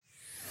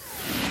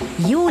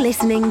You're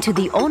listening to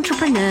the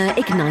Entrepreneur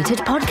Ignited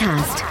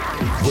podcast,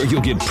 where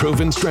you'll get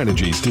proven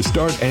strategies to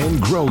start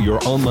and grow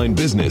your online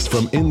business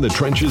from in the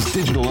trenches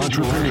digital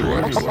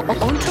entrepreneurs.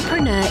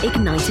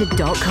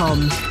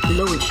 EntrepreneurIgnited.com.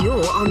 Launch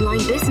your online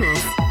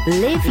business.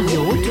 Live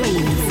your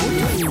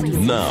dreams.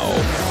 Now,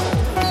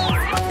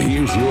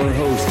 here's your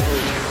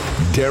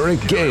host, Derek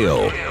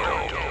Gale.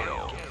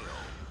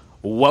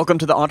 Welcome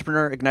to the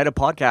Entrepreneur Ignited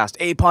podcast,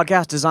 a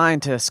podcast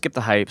designed to skip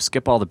the hype,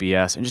 skip all the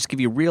BS, and just give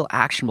you real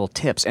actionable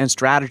tips and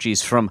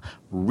strategies from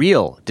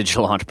real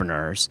digital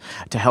entrepreneurs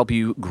to help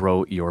you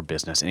grow your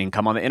business and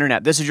income on the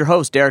internet. This is your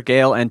host, Derek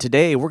Gale, and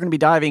today we're going to be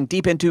diving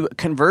deep into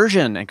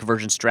conversion and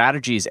conversion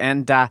strategies.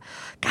 And God,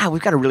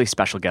 we've got a really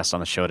special guest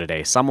on the show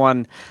today,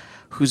 someone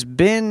who's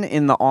been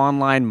in the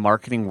online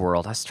marketing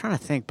world. I was trying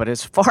to think, but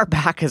as far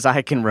back as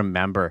I can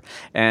remember.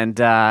 And,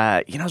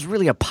 is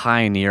really a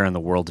pioneer in the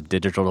world of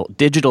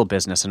digital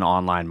business and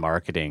online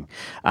marketing.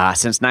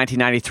 Since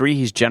 1993,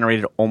 he's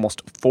generated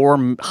almost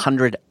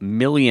 $400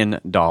 million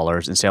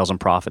in sales and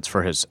profits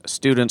for his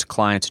students,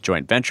 clients,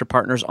 joint venture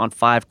partners on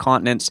 5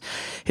 continents.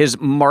 His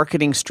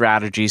marketing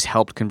strategies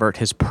helped convert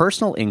his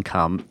personal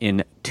income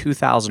in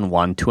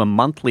 2001 to a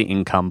monthly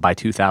income by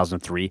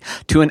 2003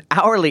 to an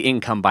hourly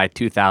income by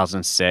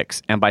 2006,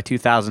 and by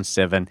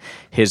 2007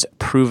 his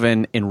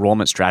proven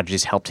enrollment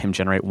strategies helped him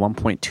generate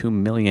 $1.2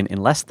 million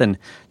in less than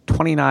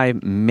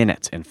 29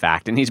 minutes, in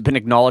fact. And he's been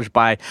acknowledged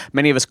by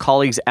many of his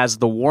colleagues as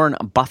the Warren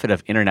Buffett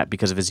of internet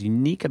because of his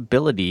unique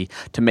ability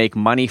to make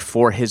money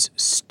for his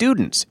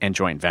students and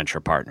joint venture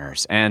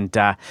partners. And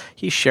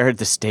he shared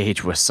the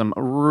stage with some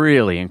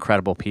really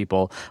incredible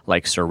people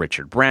like Sir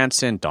Richard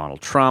Branson,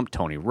 Donald Trump,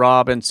 Tony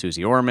Robbins,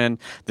 Susie Orman,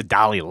 the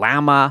Dalai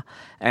Lama.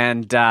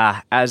 And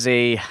as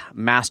a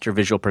master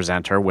visual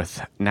presenter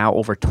with now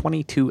over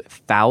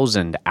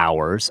 22,000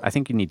 hours, I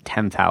think you need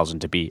 10,000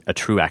 to be a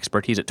true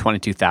expert. He's at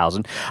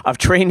 22,000 of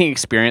training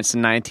experience.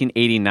 In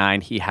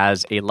 1989, he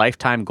has a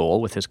lifetime goal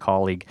with his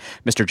colleague,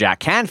 Mr. Jack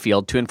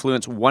Canfield, to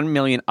influence 1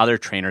 million other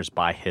trainers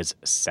by his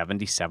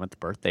 77th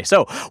birthday.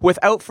 So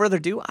without further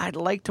ado, I'd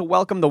like to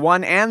welcome the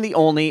one and the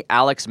only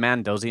Alex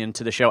Mandossian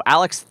to the show.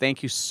 Alex,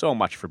 thank you so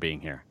much for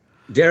being here.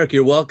 Derek,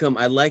 you're welcome.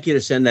 I'd like you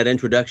to send that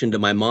introduction to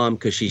my mom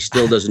because she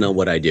still doesn't know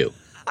what I do.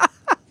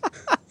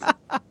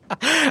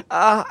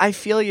 I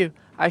feel you.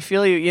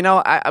 You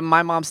know,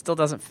 my mom still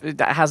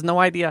has no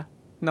idea.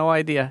 No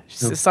idea.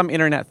 It's some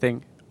internet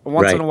thing.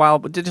 Once in a while,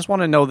 but they just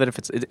want to know that if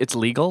it's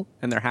legal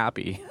and they're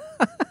happy.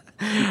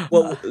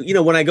 Well, you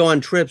know, when I go on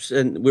trips,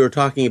 and we were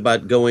talking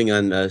about going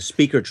on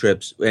speaker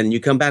trips, and you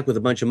come back with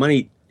a bunch of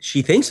money,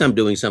 she thinks I'm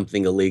doing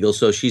something illegal,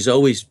 so she's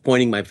always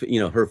pointing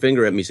her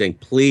finger at me saying,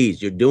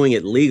 please, you're doing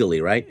it legally,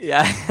 right?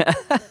 Yeah.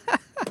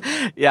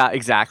 Yeah,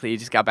 exactly. You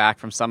just got back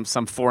from some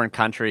foreign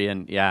country,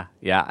 and yeah,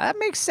 that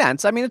makes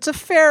sense. I mean, it's a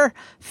fair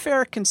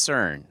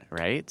concern,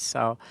 right?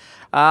 So,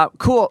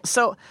 cool.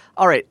 So,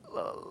 all right,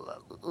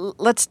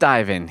 let's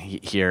dive in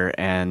here,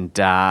 and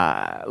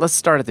let's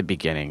start at the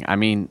beginning. I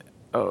mean,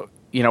 we're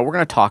going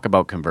to talk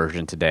about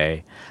conversion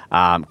today.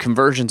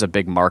 Conversion's a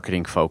big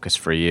marketing focus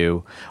for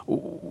you.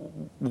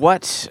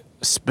 What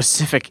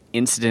specific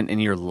incident in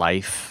your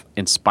life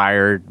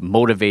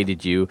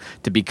motivated you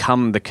to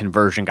become the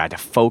conversion guy, to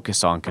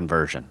focus on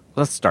conversion?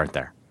 Let's start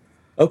there.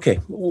 Okay.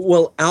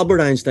 Well,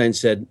 Albert Einstein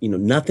said,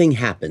 nothing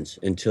happens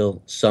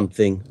until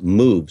something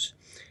moves.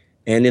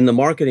 And in the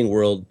marketing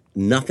world,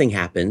 nothing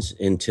happens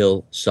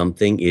until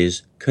something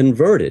is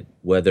converted,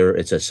 whether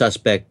it's a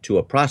suspect to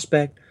a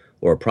prospect,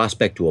 or a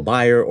prospect to a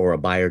buyer, or a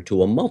buyer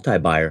to a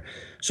multi-buyer.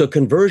 So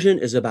conversion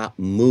is about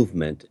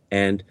movement,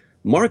 and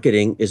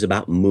marketing is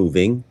about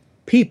moving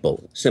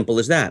people. Simple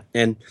as that.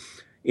 And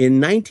in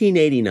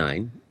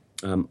 1989,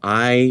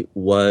 I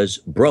was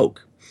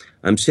broke.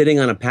 I'm sitting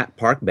on a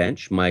park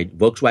bench. My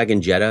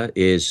Volkswagen Jetta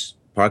is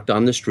parked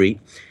on the street.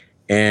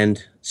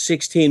 And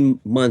 16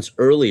 months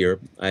earlier,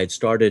 I had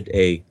started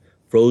a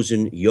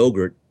frozen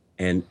yogurt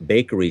and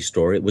bakery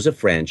store. It was a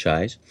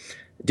franchise.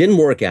 It didn't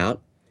work out.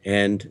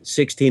 And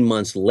 16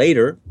 months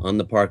later, on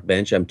the park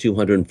bench, I'm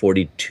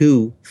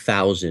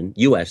 $242,000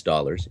 US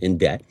dollars in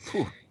debt.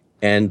 Whew.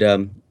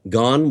 And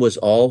gone was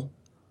all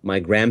my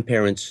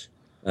grandparents'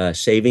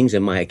 savings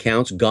and my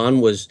accounts.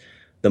 Gone was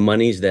the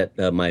monies that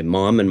my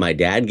mom and my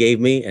dad gave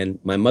me. And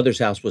my mother's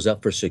house was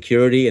up for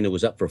security, and it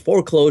was up for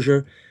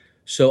foreclosure.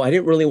 So I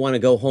didn't really want to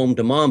go home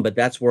to mom, but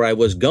that's where I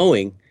was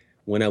going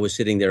when I was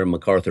sitting there in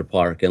MacArthur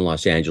Park in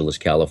Los Angeles,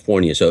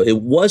 California. So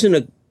it wasn't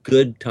a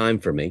good time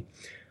for me.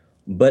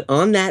 But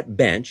on that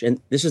bench,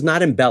 and this is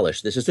not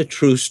embellished, this is a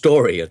true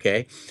story,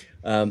 okay?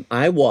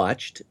 I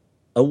watched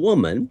a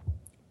woman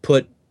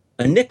put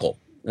a nickel,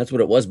 that's what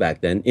it was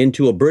back then,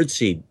 into a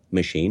birdseed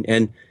machine,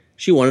 and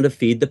she wanted to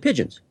feed the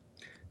pigeons.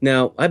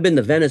 Now, I've been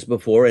to Venice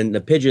before, and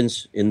the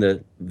pigeons in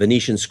the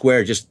Venetian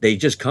Square, they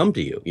just come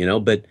to you,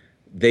 but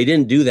they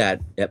didn't do that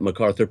at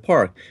MacArthur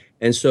Park.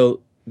 And so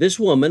this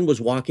woman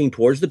was walking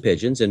towards the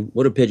pigeons, and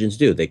what do pigeons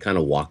do? They kind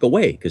of walk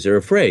away because they're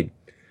afraid.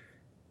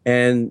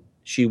 And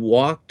she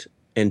walked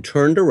and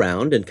turned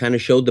around and kind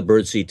of showed the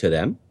birdseed to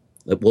them.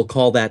 We'll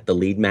call that the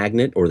lead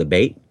magnet or the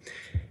bait.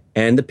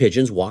 And the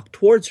pigeons walked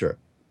towards her.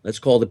 let's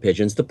call the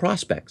pigeons the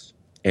prospects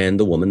and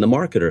the woman the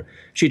marketer.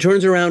 She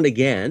turns around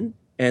again,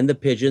 and the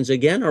pigeons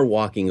again are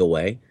walking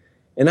away.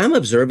 And I'm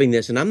observing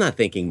this, and I'm not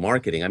thinking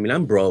marketing. I mean,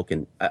 I'm broke,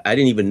 and I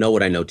didn't even know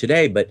what I know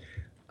today, but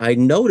I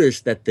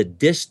noticed that the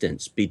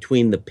distance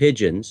between the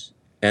pigeons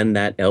and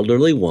that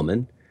elderly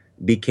woman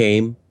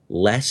became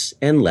less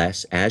and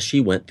less as she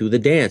went through the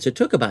dance. It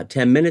took about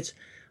 10 minutes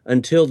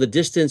until the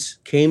distance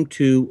came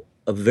to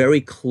a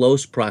very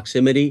close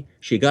proximity.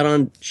 She got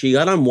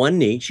on one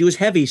knee. She was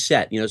heavy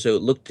set, so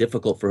it looked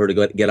difficult for her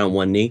to get on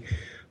one knee,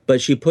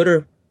 but she put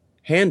her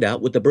hand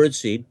out with the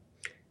birdseed,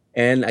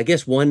 and I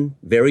guess one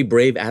very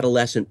brave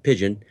adolescent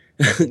pigeon,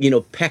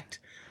 pecked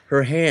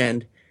her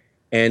hand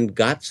and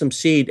got some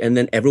seed, and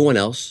then everyone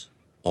else,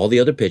 all the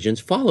other pigeons,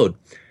 followed.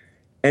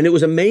 And it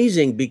was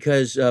amazing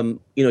because,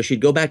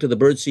 she'd go back to the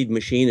birdseed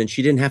machine and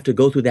she didn't have to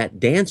go through that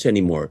dance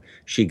anymore.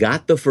 She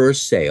got the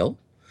first sale,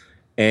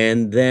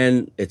 and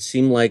then it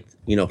seemed like,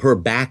 her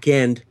back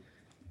end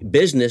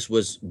business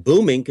was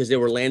booming because they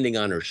were landing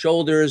on her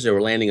shoulders, they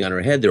were landing on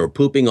her head, they were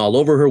pooping all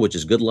over her, which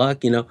is good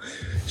luck,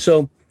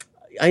 So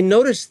I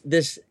noticed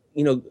this,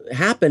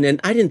 happen, and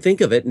I didn't think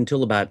of it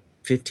until about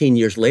 15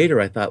 years later.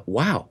 I thought,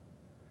 wow,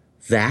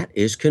 that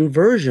is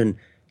conversion.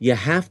 You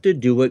have to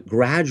do it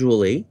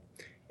gradually.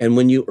 And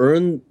when you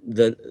earn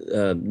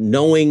the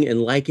knowing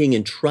and liking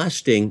and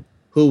trusting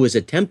who is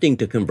attempting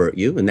to convert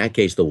you, in that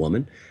case, the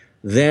woman,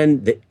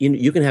 then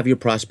you can have your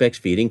prospects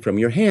feeding from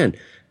your hand.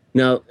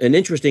 Now, an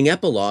interesting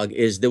epilogue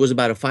is there was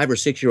about a 5 or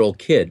 6 year old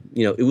kid.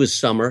 It was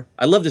summer.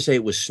 I love to say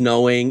it was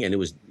snowing and it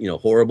was,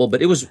 horrible,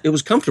 but it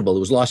was comfortable. It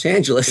was Los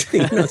Angeles.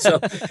 So,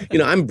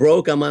 I'm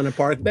broke. I'm on a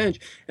park bench.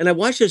 And I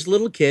watched this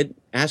little kid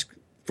ask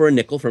for a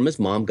nickel from his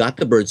mom, got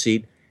the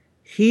birdseed.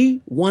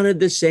 He wanted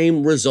the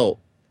same result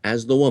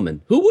as the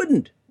woman. Who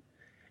wouldn't?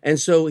 And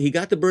so he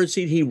got the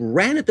birdseed. He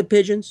ran at the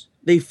pigeons.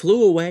 They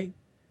flew away.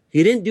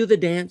 He didn't do the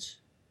dance.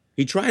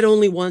 He tried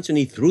only once, and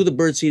he threw the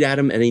birdseed at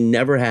him, and he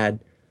never had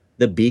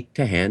the beak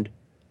to hand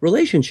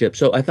relationship.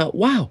 So I thought,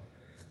 wow,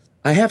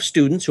 I have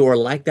students who are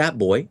like that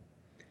boy,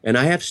 and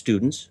I have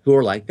students who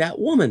are like that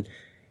woman.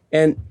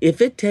 And if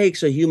it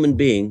takes a human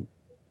being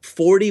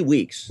 40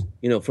 weeks,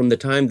 from the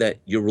time that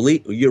you're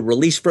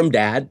released from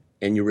dad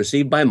and you're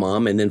received by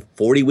mom, and then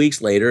 40 weeks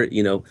later,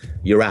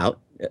 you're out,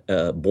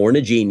 born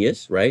a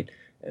genius, right?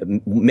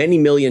 Many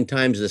million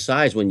times the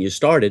size when you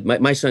started.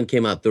 My son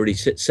came out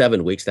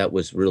 37 weeks. That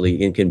was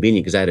really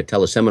inconvenient because I had a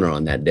teleseminar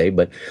on that day.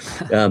 But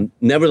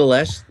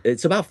nevertheless,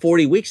 it's about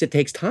 40 weeks. It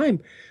takes time.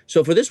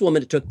 So for this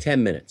woman, it took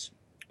 10 minutes.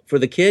 For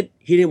the kid,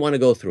 he didn't want to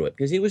go through it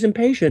because he was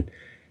impatient.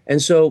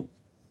 And so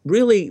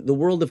really, the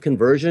world of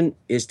conversion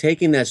is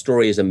taking that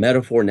story as a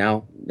metaphor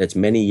now that's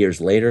many years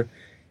later.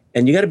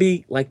 And you got to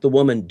be like the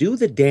woman. Do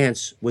the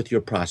dance with your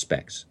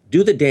prospects.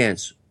 Do the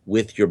dance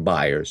with your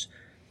buyers.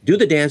 Do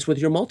the dance with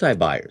your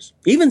multi-buyers,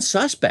 even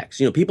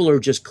suspects. People are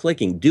just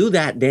clicking. Do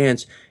that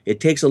dance. It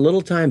takes a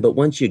little time, but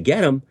once you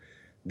get them,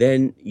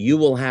 then you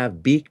will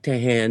have beak to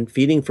hand,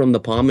 feeding from the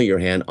palm of your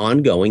hand,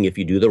 ongoing if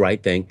you do the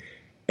right thing.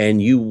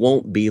 And you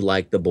won't be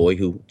like the boy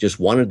who just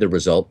wanted the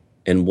result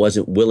and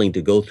wasn't willing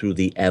to go through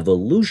the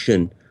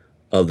evolution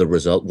of the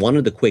result,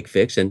 wanted the quick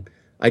fix. And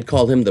I'd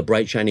call him the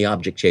bright, shiny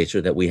object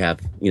chaser that we have,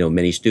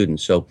 many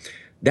students. So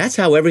that's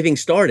how everything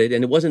started.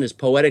 And it wasn't as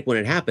poetic when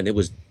it happened. It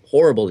was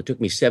horrible. It took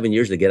me 7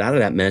 years to get out of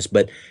that mess,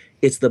 but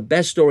it's the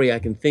best story I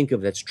can think of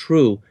that's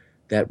true,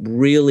 that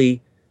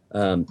really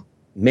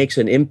makes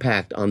an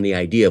impact on the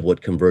idea of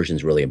what conversion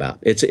is really about.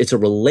 It's a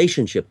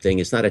relationship thing.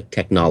 It's not a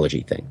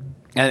technology thing.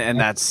 And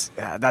that's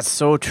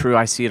so true.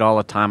 I see it all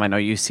the time. I know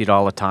you see it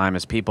all the time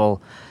as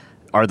people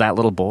are that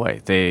little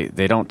boy.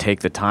 They don't take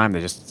the time.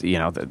 They just,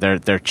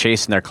 they're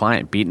chasing their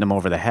client, beating them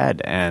over the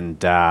head.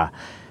 And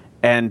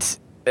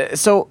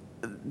so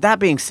that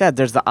being said,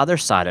 there's the other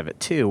side of it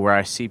too, where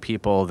I see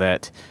people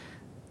that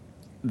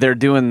they're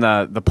doing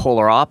the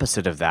polar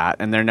opposite of that,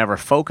 and they're never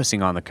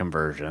focusing on the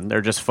conversion.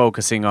 They're just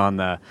focusing on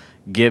the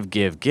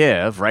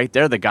give, right?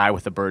 They're the guy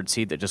with the bird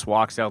seed that just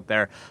walks out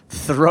there,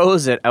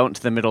 throws it out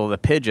into the middle of the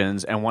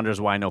pigeons, and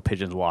wonders why no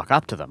pigeons walk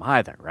up to them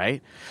either,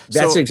 right?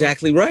 That's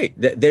exactly right.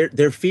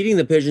 They're feeding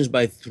the pigeons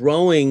by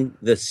throwing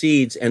the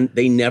seeds, and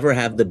they never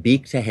have the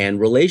beak to hand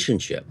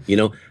relationship.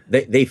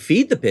 They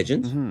feed the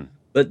pigeons, mm-hmm.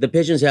 but the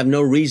pigeons have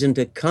no reason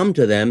to come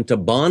to them, to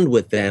bond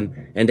with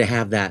them, and to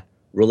have that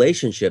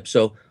relationship.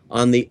 So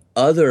on the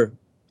other,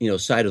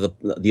 side of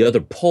the other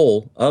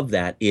pole of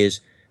that is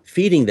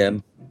feeding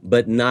them,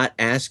 but not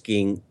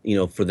asking,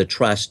 for the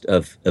trust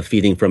of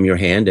feeding from your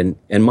hand and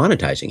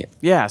monetizing it.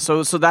 Yeah.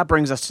 So that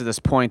brings us to this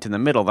point in the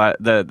middle, that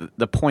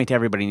the point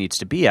everybody needs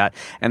to be at,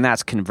 and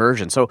that's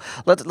conversion. So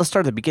let's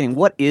start at the beginning.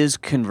 What is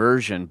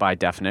conversion by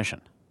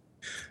definition?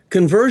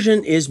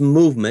 Conversion is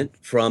movement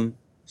from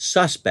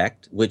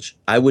suspect, which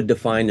I would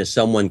define as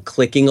someone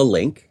clicking a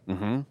link,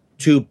 mm-hmm.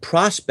 to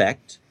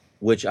prospect,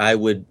 which I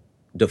would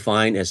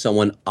define as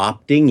someone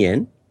opting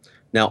in.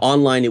 Now,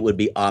 online, it would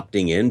be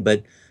opting in,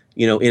 but,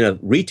 in a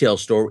retail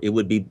store, it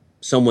would be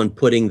someone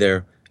putting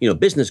their,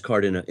 business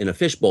card in a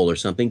fishbowl or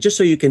something, just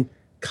so you can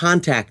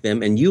contact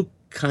them and you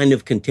kind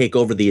of can take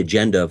over the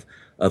agenda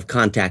of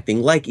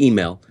contacting, like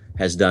email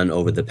has done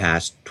over the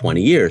past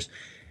 20 years.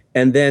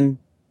 And then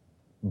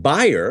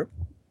buyer,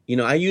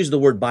 I use the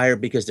word buyer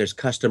because there's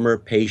customer,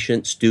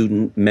 patient,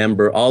 student,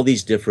 member, all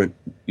these different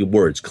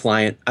words,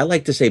 client. I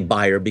like to say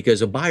buyer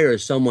because a buyer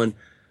is someone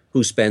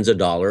who spends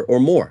 $1 or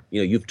more.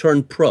 You've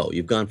turned pro.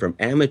 You've gone from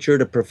amateur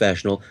to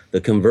professional.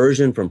 The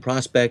conversion from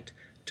prospect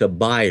to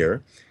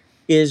buyer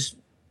is,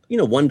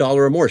 $1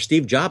 or more.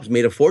 Steve Jobs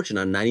made a fortune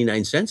on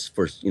 99 cents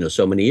for,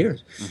 so many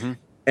years. Mm-hmm.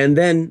 And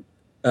then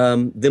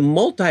the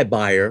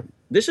multi-buyer,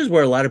 this is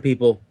where a lot of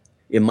people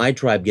in my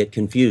tribe get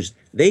confused.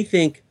 They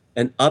think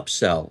an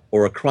upsell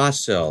or a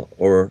cross-sell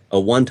or a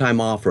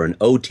one-time offer, an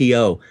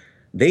OTO,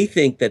 they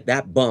think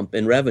that bump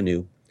in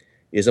revenue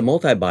is a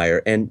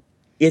multi-buyer, and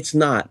it's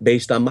not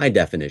based on my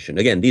definition.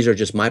 Again, these are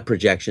just my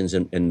projections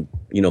and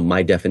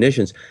my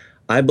definitions.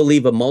 I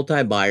believe a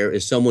multi-buyer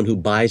is someone who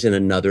buys in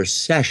another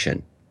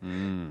session.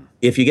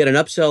 If you get an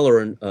upsell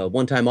or a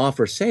one-time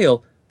offer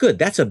sale, good,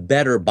 that's a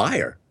better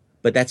buyer,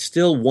 but that's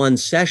still one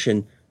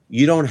session.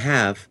 You don't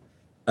have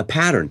a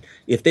pattern.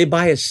 If they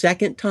buy a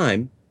second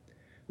time,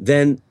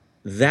 then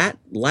that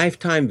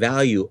lifetime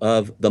value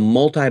of the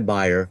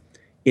multi-buyer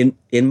in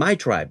my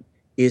tribe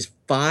is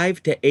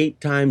 5 to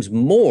 8 times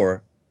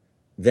more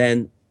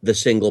than the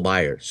single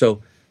buyer.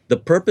 So the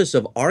purpose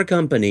of our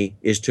company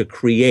is to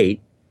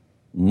create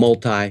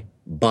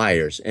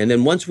multi-buyers. And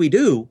then once we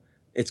do,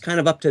 it's kind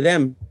of up to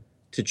them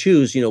to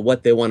choose,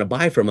 what they want to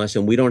buy from us,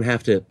 and we don't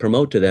have to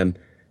promote to them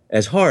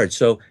as hard.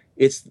 So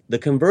it's the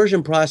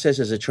conversion process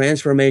is a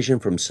transformation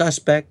from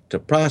suspect to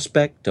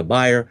prospect to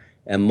buyer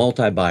and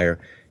multi-buyer.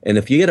 And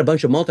if you get a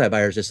bunch of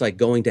multi-buyers, it's like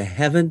going to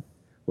heaven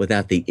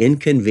without the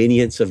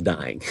inconvenience of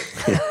dying.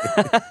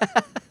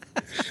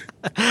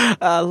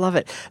 I love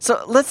it.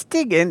 So let's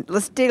dig a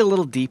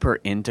little deeper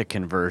into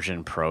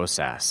conversion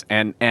process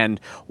and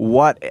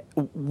what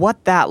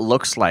that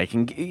looks like.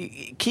 And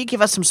can you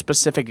give us some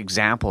specific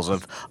examples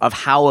of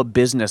how a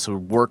business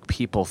would work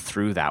people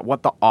through that,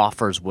 what the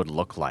offers would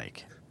look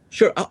like?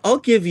 Sure. I'll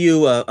give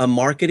you a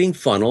marketing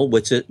funnel,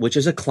 which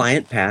is a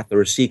client path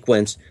or a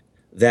sequence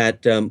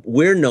that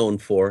we're known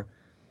for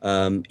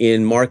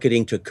in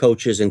marketing to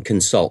coaches and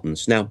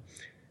consultants. Now,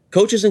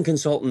 coaches and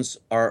consultants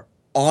are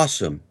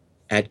awesome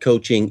at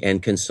coaching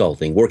and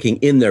consulting, working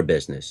in their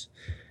business,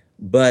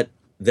 but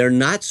they're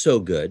not so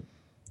good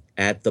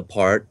at the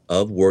part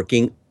of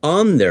working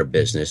on their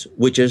business,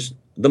 which is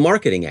the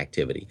marketing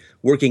activity.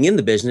 Working in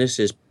the business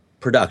is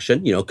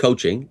production,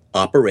 coaching,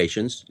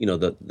 operations,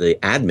 the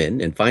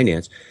admin and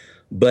finance,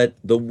 but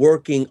the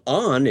working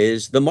on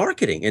is the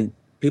marketing. And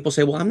people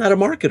say, well, I'm not a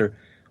marketer.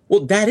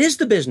 Well, that is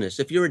the business.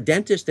 If you're a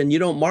dentist and you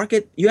don't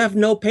market, you have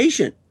no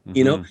patient.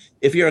 Mm-hmm.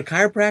 If you're a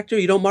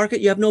chiropractor, you don't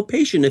market, you have no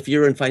patient. If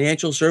you're in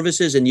financial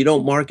services and you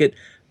don't market,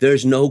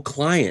 there's no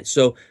client.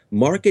 So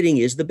marketing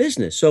is the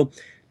business. So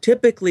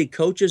typically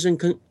coaches and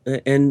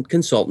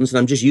consultants, and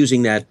I'm just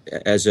using that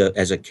as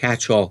a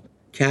catch-all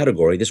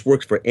category. This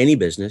works for any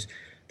business.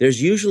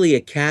 There's usually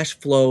a cash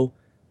flow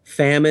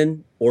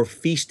famine or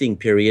feasting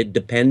period,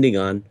 depending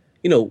on,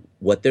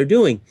 what they're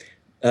doing.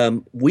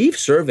 We've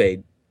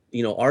surveyed,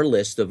 our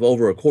list of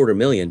over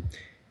 250,000,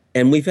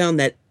 and we found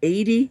that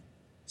 87%,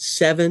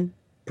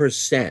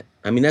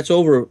 that's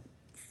over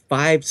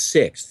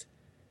 5/6,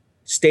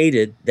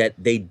 stated that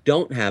they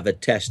don't have a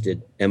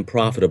tested and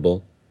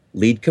profitable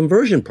lead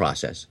conversion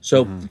process.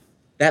 So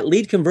that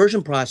lead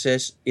conversion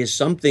process is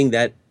something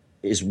that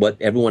is what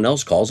everyone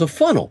else calls a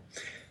funnel.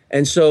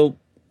 And so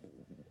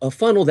a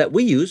funnel that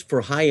we use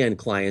for high-end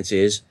clients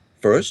is,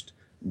 first,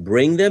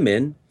 bring them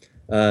in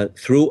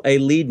through a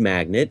lead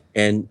magnet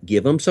and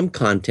give them some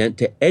content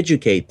to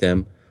educate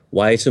them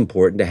why it's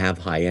important to have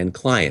high-end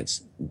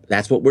clients.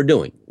 That's what we're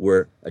doing.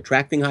 We're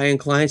attracting high-end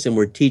clients and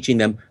we're teaching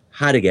them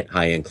how to get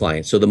high-end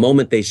clients. So the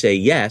moment they say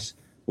yes,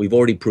 we've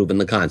already proven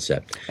the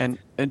concept. And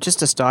just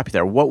to stop you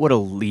there, what would a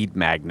lead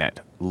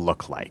magnet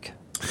look like?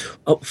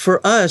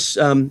 For us,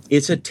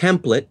 it's a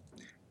template,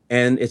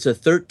 and it's a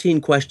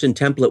 13-question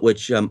template,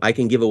 which I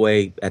can give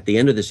away at the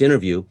end of this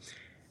interview.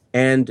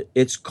 And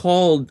it's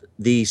called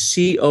the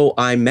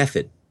COI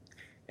method.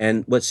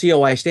 And what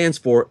COI stands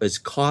for is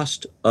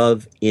cost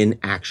of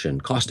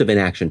inaction, cost of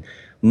inaction.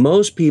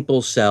 Most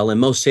people sell, and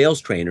most sales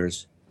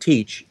trainers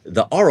teach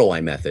the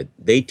ROI method.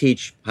 They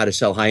teach how to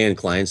sell high-end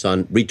clients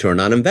on return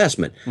on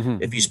investment.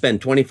 Mm-hmm. If you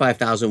spend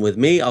 $25,000 with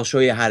me, I'll show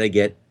you how to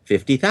get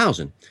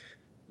 $50,000.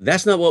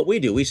 That's not what we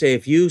do. We say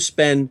if you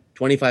spend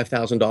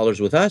 $25,000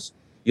 with us,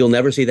 you'll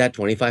never see that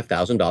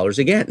 $25,000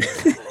 again.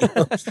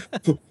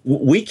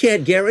 We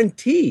can't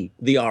guarantee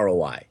the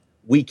ROI.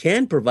 We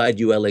can provide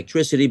you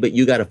electricity, but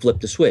you got to flip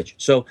the switch.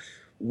 So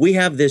we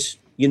have this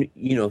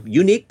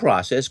unique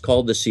process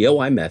called the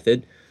COI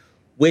method,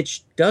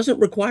 which doesn't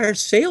require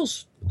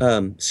sales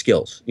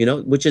skills,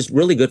 which is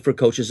really good for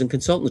coaches and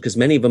consultants because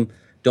many of them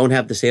don't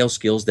have the sales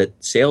skills that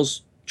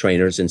sales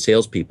trainers and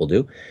salespeople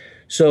do.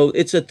 So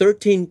it's a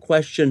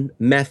 13-question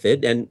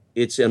method, and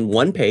it's in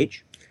one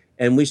page.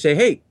 And we say,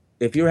 hey,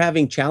 if you're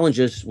having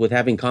challenges with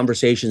having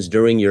conversations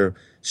during your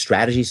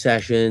strategy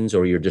sessions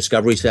or your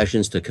discovery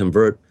sessions to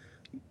convert,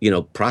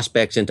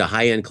 prospects into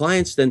high-end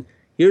clients, then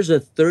here's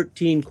a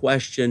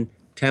 13-question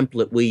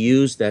template we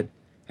use that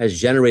has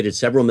generated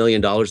several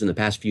 $million in the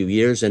past few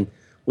years, and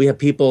we have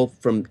people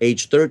from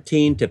age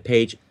 13 to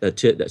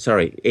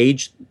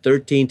age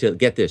 13 to,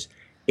 get this,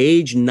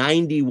 age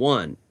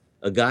 91,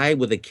 a guy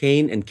with a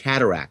cane and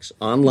cataracts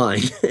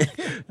online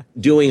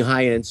doing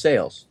high-end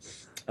sales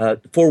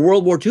for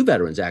World War II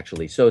veterans,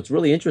 actually. So it's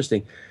really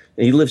interesting.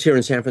 And he lives here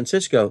in San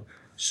Francisco.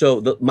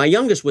 So my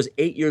youngest was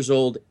 8 years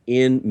old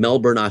in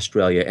Melbourne,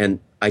 Australia, and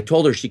I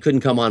told her she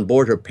couldn't come on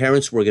board. Her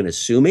parents were going to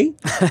sue me.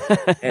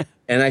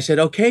 and I said,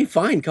 okay,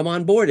 fine, come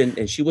on board.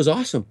 And she was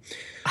awesome.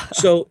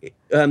 So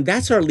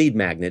that's our lead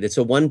magnet. It's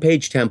a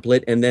one-page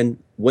template. And then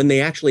when they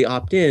actually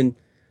opt in,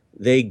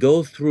 they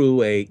go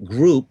through a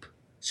group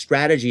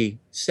strategy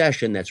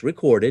session that's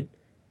recorded,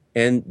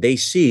 and they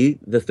see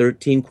the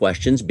 13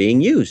 questions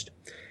being used.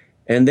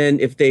 And then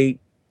if they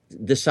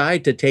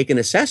decide to take an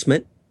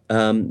assessment,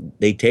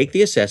 they take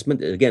the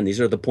assessment. Again,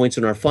 these are the points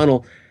in our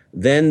funnel.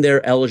 Then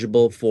they're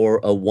eligible for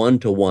a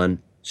one-to-one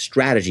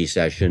strategy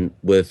session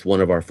with one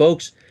of our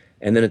folks.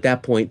 And then at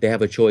that point, they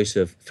have a choice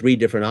of 3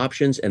 different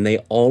options, and they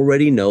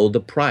already know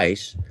the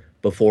price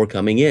before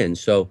coming in.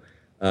 So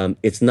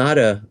it's not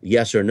a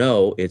yes or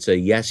no. It's a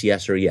yes,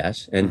 yes, or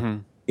yes.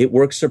 And it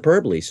works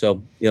superbly.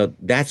 So,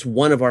 that's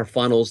one of our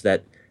funnels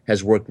that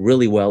has worked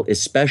really well,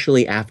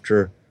 especially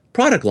after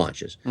product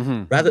launches.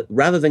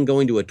 Rather than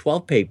going to a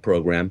 12-pay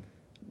program,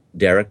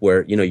 Derek,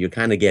 where, you're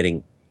kind of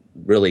getting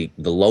really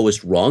the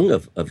lowest rung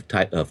of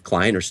type of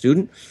client or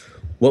student,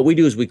 what we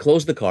do is we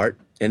close the cart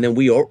and then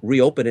we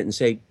reopen it and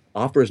say,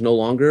 offer is no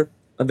longer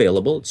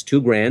available. It's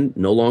 $2,000,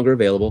 no longer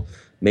available,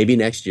 maybe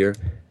next year.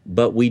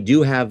 But we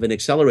do have an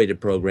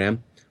accelerated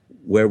program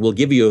where we'll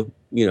give you,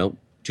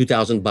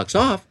 $2,000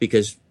 off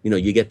because,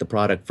 you get the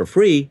product for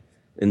free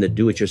in the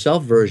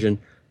do-it-yourself version,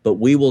 but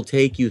we will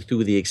take you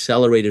through the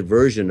accelerated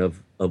version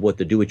of what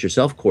the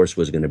do-it-yourself course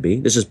was going to be.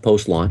 This is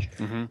post-launch.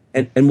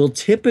 And we'll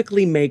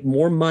typically make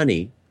more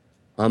money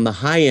on the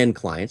high-end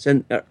clients,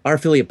 and our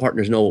affiliate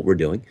partners know what we're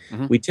doing.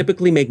 We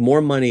typically make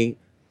more money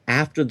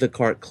after the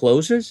cart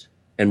closes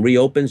and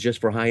reopens just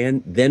for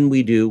high-end than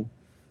we do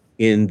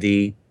in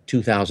the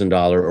 $2,000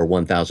 or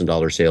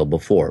 $1,000 sale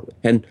before.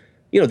 And,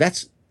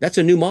 that's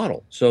a new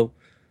model. So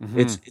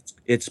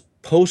it's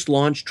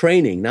post-launch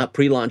training, not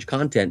pre-launch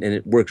content, and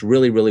it works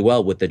really, really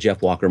well with the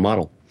Jeff Walker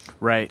model.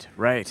 Right.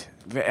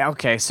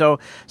 Okay, so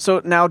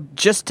now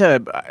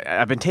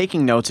I've been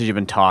taking notes as you've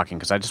been talking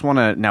because I just want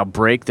to now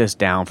break this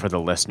down for the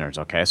listeners,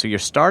 okay? So you're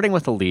starting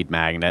with a lead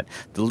magnet.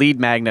 The lead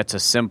magnet's a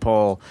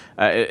simple,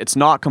 it's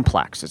not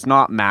complex, it's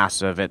not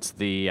massive, it's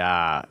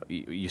the,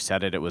 you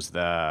said it was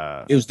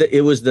the...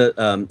 It was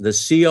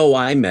the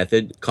COI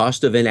method,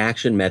 cost of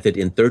inaction method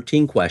in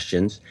 13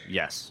 questions.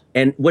 Yes.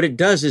 And what it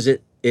does is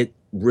it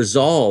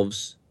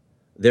resolves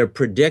their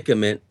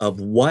predicament of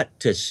what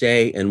to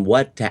say and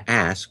what to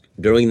ask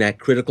during that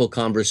critical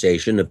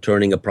conversation of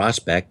turning a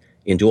prospect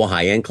into a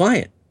high-end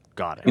client.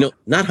 Got it.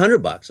 Not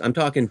 $100. I'm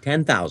talking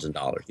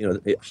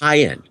 $10,000. High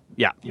end.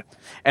 Yeah.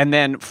 And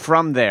then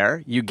from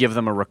there, you give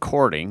them a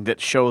recording that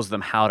shows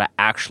them how to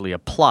actually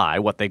apply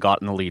what they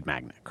got in the lead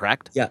magnet.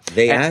 Correct? Yeah.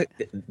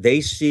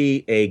 They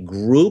see a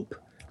group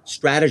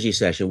strategy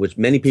session, which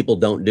many people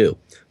don't do,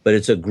 but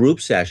it's a group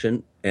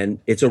session and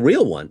it's a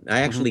real one.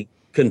 I actually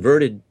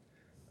converted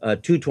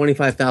 2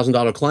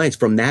 $25,000 clients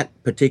from that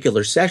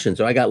particular session.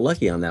 So I got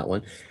lucky on that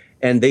one.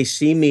 And they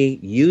see me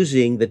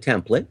using the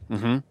template,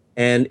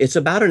 and it's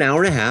about an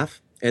hour and a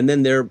half. And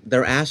then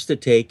they're asked to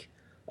take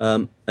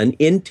an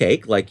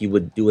intake, like you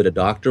would do at a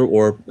doctor,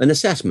 or an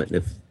assessment,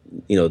 if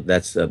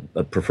that's a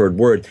preferred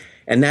word.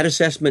 And that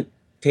assessment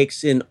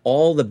takes in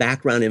all the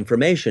background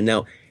information.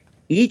 Now,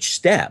 each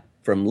step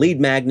from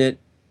lead magnet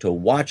to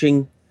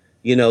watching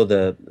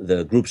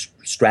the group's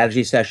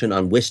strategy session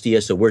on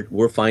Wistia, so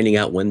we're finding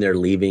out when they're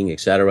leaving, et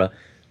cetera,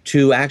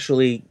 to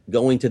actually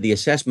going to the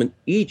assessment,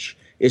 each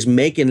is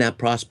making that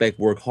prospect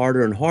work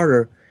harder and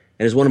harder.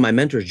 And as one of my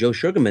mentors, Joe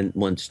Sugarman,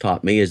 once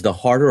taught me, is the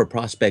harder a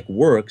prospect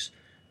works,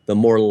 the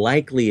more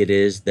likely it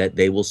is that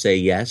they will say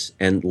yes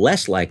and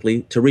less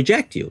likely to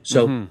reject you.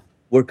 So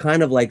we're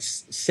kind of like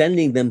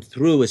sending them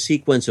through a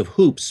sequence of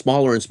hoops,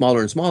 smaller and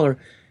smaller and smaller.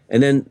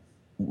 And then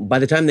by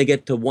the time they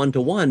get to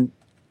one-to-one,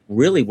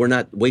 really, we're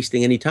not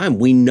wasting any time.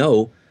 We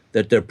know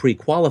that they're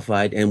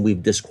pre-qualified and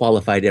we've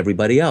disqualified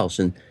everybody else.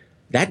 And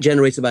that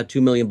generates about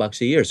 $2 million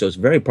a year. So it's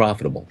very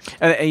profitable.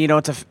 And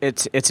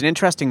it's an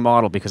interesting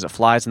model because it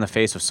flies in the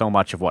face of so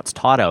much of what's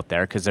taught out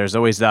there, because there's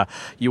always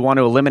you want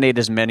to eliminate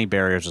as many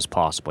barriers as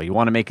possible. You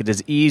want to make it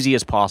as easy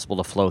as possible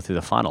to flow through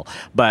the funnel.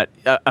 But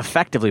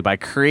effectively, by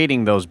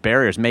creating those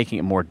barriers, making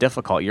it more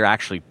difficult, you're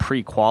actually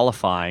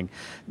pre-qualifying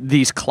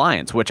these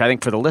clients, which I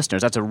think for the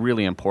listeners, that's a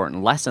really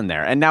important lesson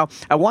there. And now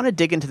I want to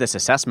dig into this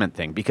assessment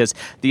thing, because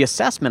the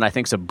assessment, I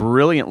think, is a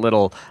brilliant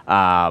little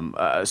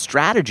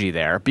strategy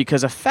there,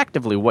 because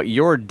effectively what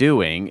you're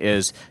doing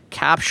is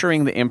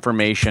capturing the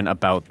information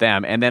about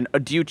them, and then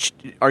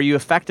are you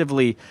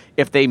effectively,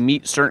 if they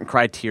meet certain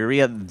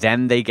criteria,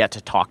 then they get to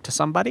talk to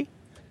somebody?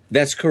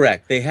 That's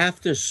correct. They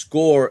have to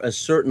score a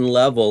certain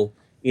level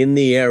in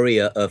the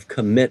area of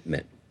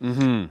commitment.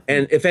 And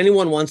if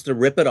anyone wants to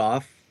rip it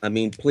off, I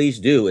mean, please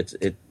do.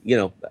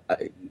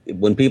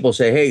 When people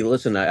say, "Hey,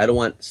 listen, I don't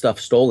want stuff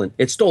stolen,"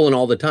 it's stolen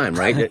all the time,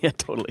 right? Yeah,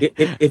 totally.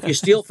 If you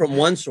steal from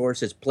one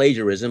source, it's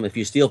plagiarism. If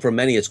you steal from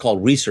many, it's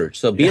called research.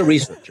 So be a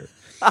researcher.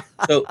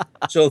 So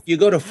if you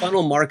go to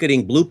Funnel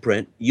Marketing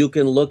Blueprint, you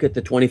can look at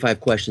the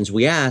 25 questions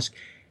we ask,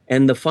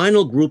 and the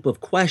final group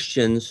of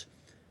questions,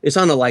 it's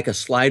on like a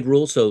slide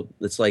rule, so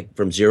it's like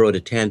from 0 to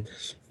 10.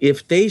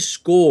 If they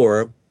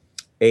score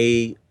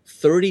a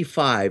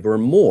 35 or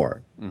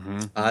more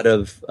out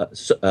of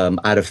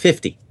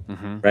 50,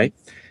 right?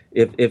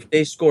 If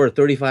they score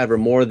 35 or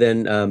more,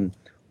 then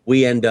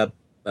we end up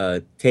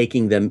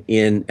taking them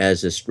in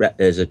as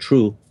a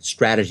true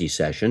strategy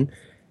session,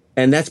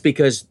 and that's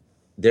because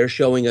they're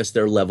showing us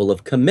their level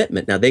of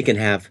commitment. Now they can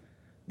have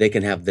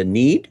the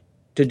need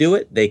to do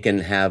it, they can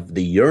have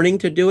the yearning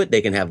to do it,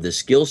 they can have the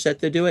skill set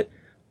to do it,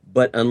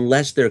 but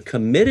unless they're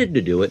committed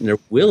to do it and they're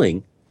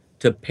willing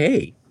to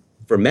pay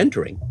for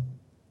mentoring,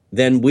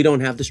 then we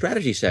don't have the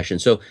strategy session.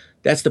 So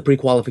that's the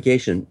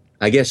pre-qualification,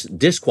 I guess,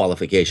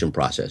 disqualification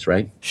process,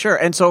 right? Sure.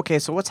 And so, okay,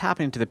 so what's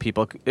happening to the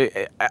people,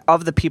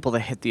 of the people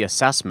that hit the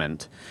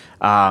assessment,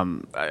 I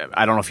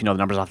don't know if you know the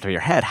numbers off the top of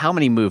your head, how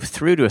many move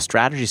through to a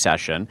strategy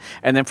session?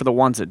 And then for the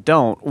ones that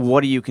don't,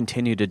 what do you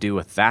continue to do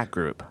with that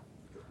group?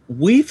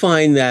 We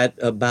find that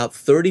about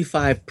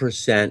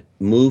 35%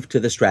 move to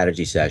the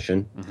strategy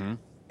session,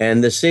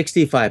 and the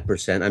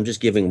 65%, I'm just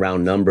giving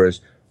round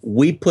numbers,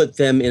 we put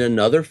them in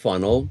another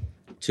funnel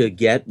to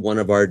get one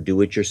of our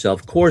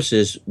do-it-yourself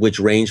courses, which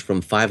range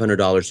from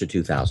 $500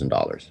 to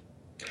 $2,000.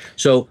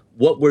 So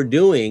what we're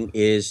doing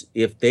is,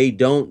 if they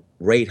don't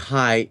rate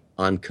high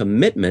on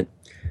commitment,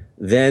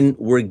 then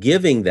we're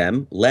giving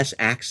them less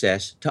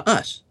access to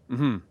us.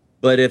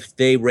 But if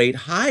they rate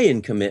high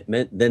in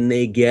commitment, then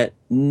they get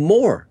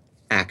more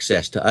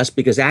access to us,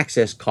 because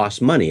access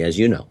costs money, as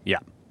you know. Yeah.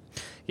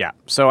 Yeah.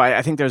 So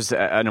I think there's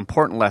an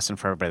important lesson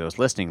for everybody that's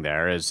listening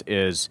there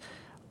is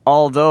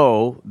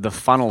although the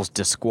funnel's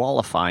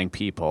disqualifying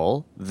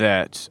people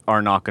that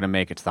are not going to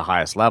make it to the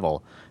highest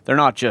level, they're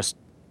not just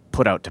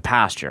put out to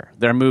pasture.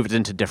 They're moved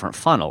into different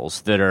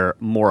funnels that are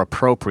more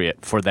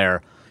appropriate for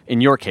their,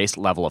 in your case,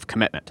 level of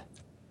commitment.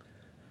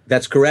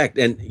 That's correct.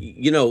 And,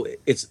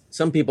 it's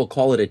some people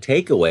call it a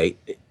takeaway.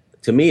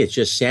 To me, it's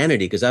just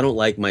sanity, because I don't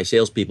like my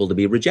salespeople to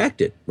be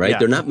rejected, right? Yeah.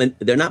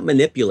 They're not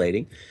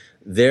manipulating.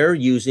 They're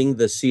using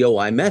the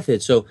COI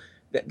method. So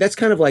that's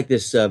kind of like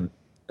this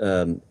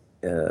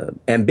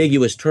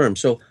ambiguous term.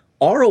 So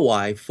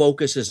ROI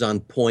focuses on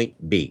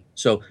point B.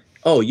 So,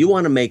 you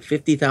want to make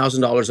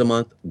 $50,000 a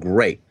month?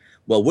 Great.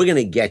 Well, we're going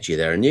to get you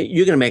there, and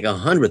you're going to make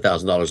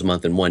 $100,000 a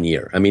month in 1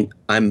 year. I mean,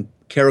 I'm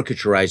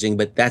caricaturizing,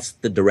 but that's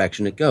the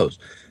direction it goes.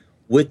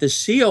 With the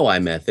COI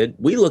method,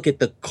 we look at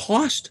the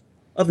cost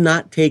of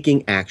not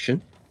taking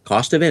action,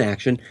 cost of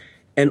inaction,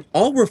 and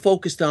all we're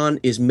focused on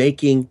is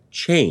making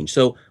change.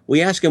 So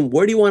we ask them,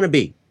 where do you want to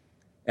be?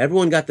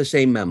 Everyone got the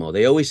same memo.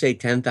 They always say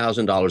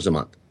 $10,000 a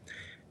month.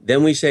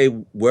 Then we say,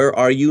 where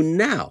are you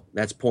now?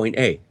 That's point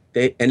A.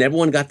 And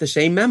everyone got the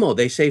same memo.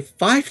 They say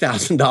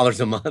 $5,000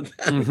 a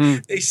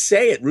month. They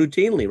say it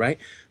routinely, right?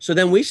 So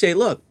then we say,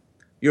 look,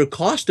 your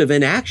cost of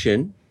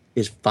inaction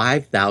is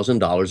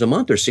 $5,000 a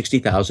month, or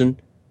 $60,000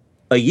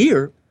 a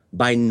year,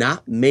 by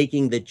not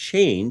making the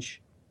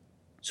change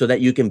so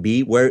that you can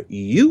be where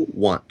you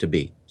want to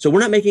be. So we're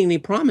not making any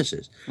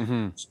promises.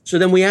 So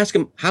then we ask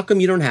them, how come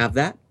you don't have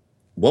that?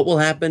 What will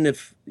happen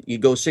if you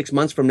go 6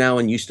 months from now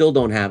and you still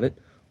don't have it?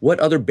 What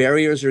other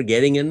barriers are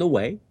getting in the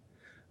way?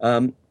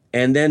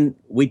 And then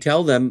we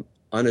tell them,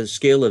 on a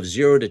scale of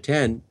 0 to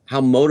 10,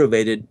 how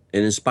motivated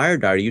and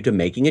inspired are you to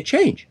making a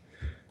change?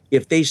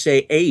 If they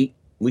say 8,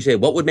 we say,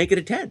 what would make it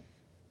a 10?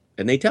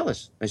 And they tell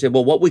us. I say,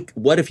 well,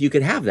 what if you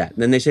could have that?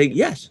 And then they say,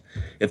 yes.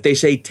 If they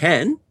say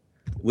 10,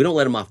 we don't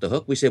let them off the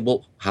hook. We say,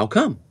 well, how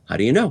come? How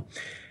do you know?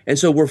 And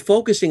so we're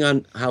focusing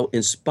on how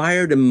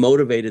inspired and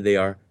motivated they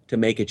are to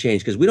make a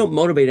change, because we don't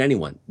motivate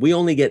anyone. We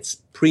only get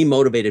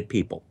pre-motivated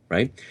people,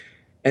 right?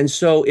 And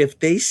so if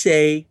they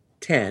say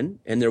 10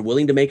 and they're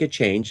willing to make a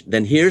change,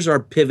 then here's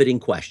our pivoting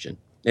question.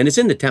 And it's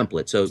in the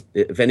template, so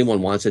if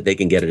anyone wants it, they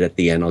can get it at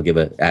the end. I'll give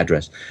an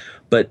address.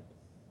 But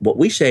what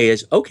we say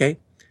is, okay,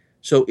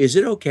 so is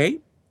it okay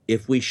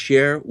if we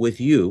share with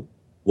you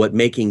what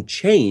making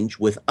change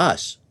with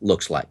us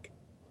looks like?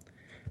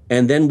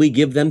 And then we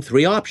give them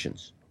 3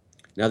 options.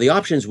 Now, the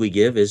options we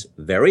give is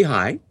very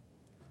high,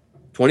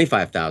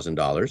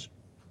 $25,000,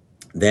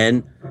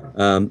 then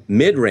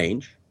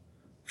mid-range,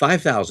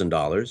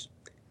 $5,000,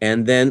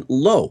 and then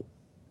low,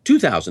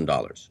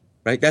 $2,000,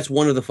 right? That's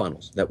one of the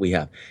funnels that we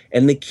have.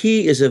 And the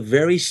key is a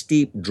very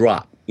steep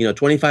drop.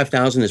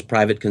 25,000 is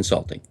private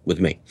consulting with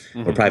me,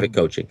 or private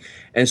coaching.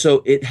 And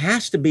so it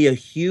has to be a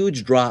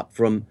huge drop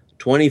from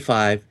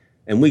 25,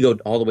 and we go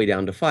all the way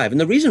down to 5.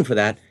 And the reason for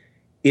that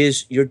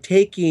is you're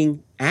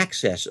taking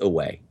access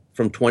away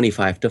from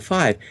 25 to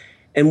 5.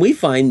 And we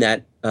find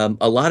that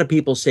a lot of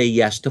people say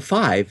yes to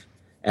 5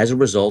 as a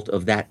result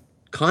of that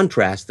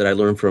contrast that I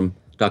learned from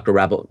Dr.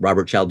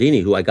 Robert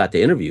Cialdini, who I got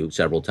to interview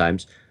several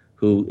times,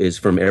 who is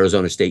from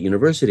Arizona State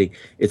University.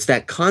 It's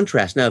that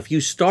contrast. Now, if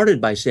you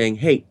started by saying,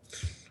 hey,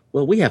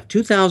 well, we have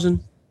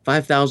 2,000,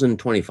 5,000, and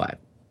 25.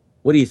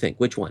 What do you think?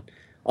 Which one?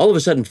 All of a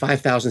sudden,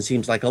 5,000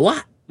 seems like a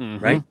lot,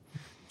 right?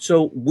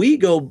 So we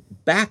go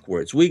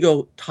backwards. We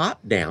go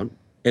top down,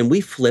 and we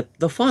flip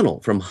the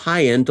funnel from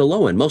high end to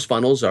low end. Most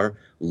funnels are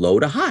low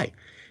to high.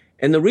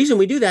 And the reason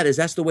we do that is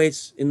that's the way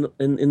it's in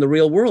the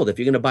real world. If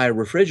you're going to buy a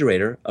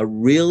refrigerator, a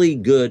really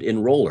good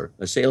enroller,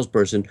 a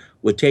salesperson,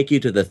 would take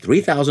you to the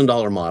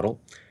 $3,000 model.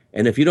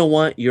 And if you don't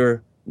want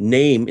your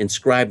name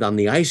inscribed on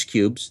the ice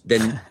cubes,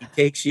 then he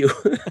takes you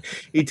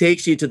he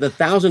takes you to the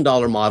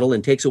 $1,000 model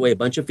and takes away a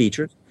bunch of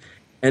features.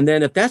 And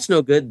then if that's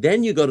no good,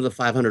 then you go to the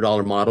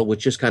 $500 model,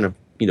 which just kind of,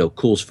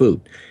 cools food.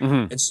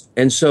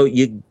 And so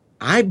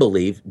I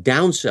believe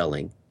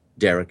downselling,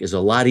 Derek, is a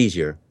lot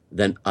easier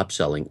than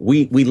upselling.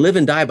 We live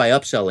and die by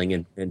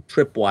upselling and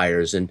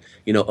tripwires and,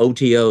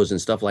 OTOs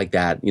and stuff like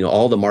that,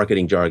 all the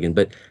marketing jargon.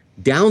 But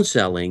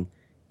downselling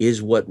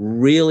is what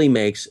really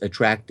makes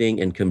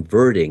attracting and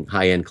converting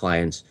high-end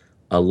clients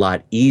a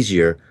lot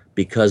easier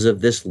because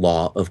of this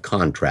law of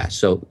contrast.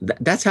 So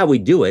that's how we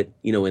do it,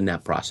 in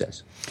that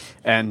process.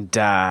 And,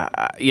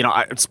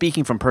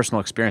 speaking from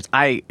personal experience,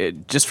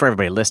 just for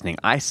everybody listening,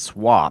 I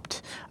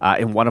swapped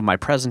in one of my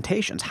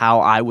presentations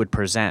how I would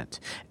present.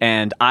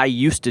 And I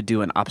used to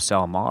do an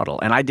upsell model.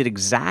 And I did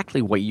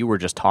exactly what you were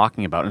just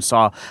talking about and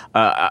saw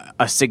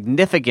a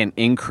significant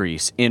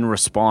increase in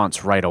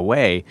response right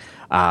away.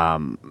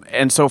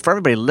 And so for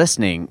everybody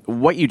listening,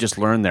 what you just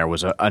learned there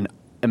was an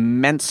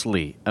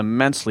immensely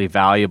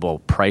valuable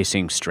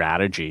pricing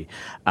strategy.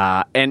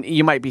 And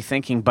you might be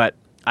thinking, but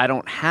I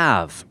don't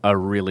have a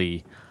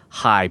really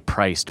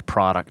high-priced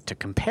product to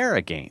compare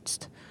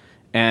against.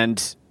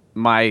 And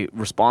my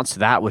response to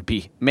that would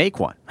be, make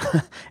one.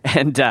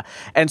 And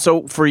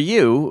so for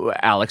you,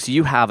 Alex,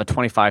 you have a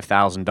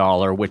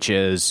 $25,000, which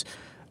is,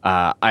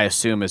 I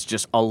assume, is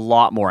just a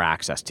lot more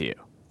access to you.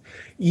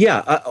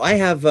 Yeah, I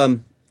have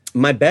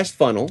my best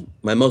funnel,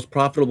 my most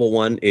profitable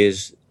one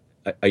is,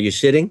 are you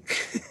sitting?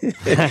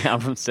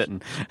 I'm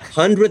sitting.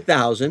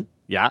 100,000.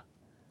 Yeah.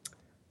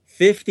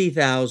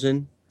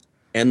 50,000.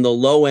 And the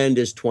low end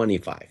is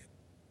 25.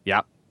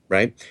 Yeah.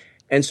 Right?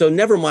 And so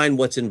never mind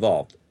what's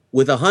involved.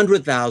 With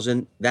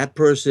 100,000, that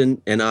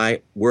person and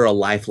we're a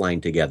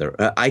lifeline together.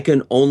 I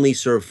can only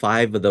serve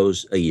 5 of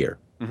those a year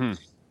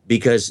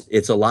because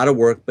it's a lot of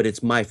work, but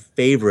it's my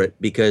favorite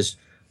because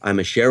I'm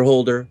a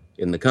shareholder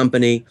in the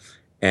company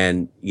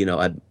and,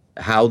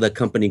 how the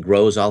company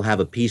grows, I'll have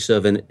a piece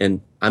of,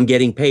 and I'm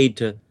getting paid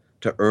to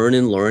earn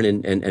and learn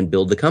and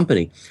build the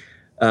company.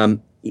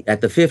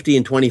 At the 50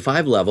 and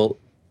 25 level,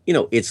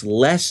 it's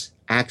less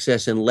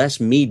access and less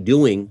me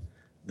doing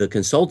the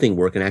consulting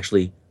work and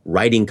actually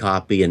writing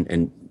copy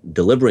and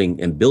delivering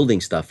and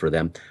building stuff for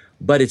them.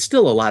 But it's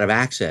still a lot of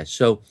access.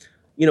 So,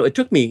 it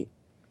took me,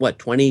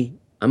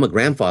 I'm a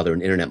grandfather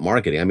in internet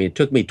marketing. I mean, it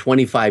took me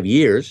 25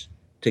 years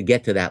to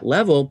get to that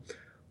level.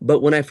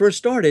 But when I first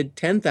started,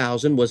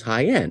 10,000 was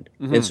high end.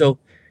 And so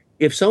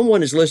if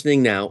someone is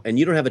listening now and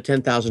you don't have a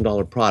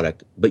 $10,000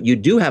 product, but you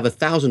do have a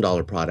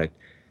 $1,000 product,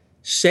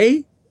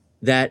 say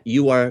that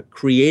you are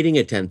creating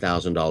a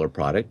 $10,000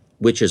 product,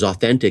 which is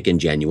authentic and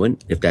genuine,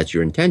 if that's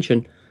your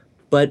intention,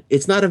 but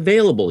it's not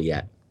available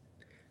yet.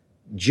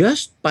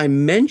 Just by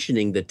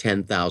mentioning the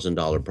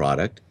 $10,000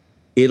 product,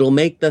 it'll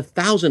make the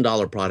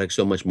 $1,000 product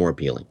so much more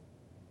appealing.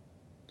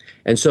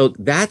 And so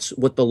that's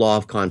what the law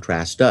of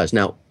contrast does.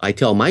 Now, I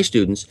tell my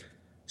students,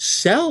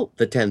 sell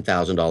the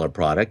 $10,000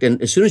 product,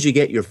 and as soon as you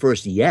get your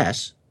first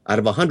yes, out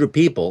of 100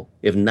 people,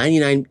 if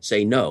 99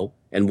 say no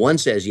and 1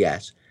 says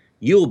yes,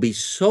 you will be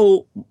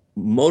so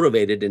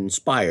motivated and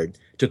inspired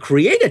to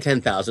create a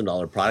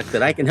 $10,000 product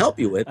that I can help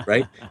you with,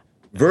 right?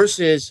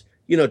 Versus,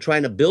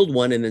 trying to build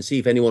one and then see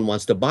if anyone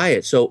wants to buy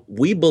it. So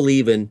we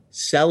believe in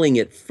selling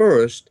it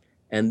first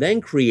and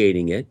then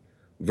creating it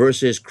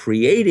versus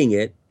creating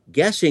it,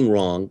 guessing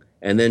wrong,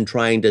 and then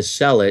trying to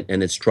sell it,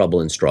 and it's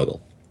trouble and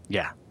struggle.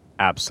 Yeah,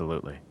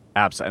 absolutely.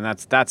 Absolutely.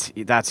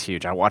 And that's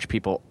huge. I watch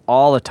people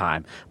all the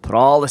time put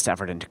all this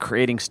effort into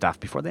creating stuff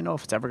before they know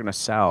if it's ever going to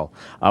sell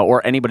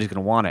or anybody's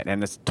going to want it.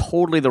 And it's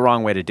totally the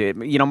wrong way to do it.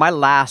 My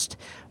last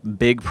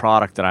big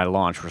product that I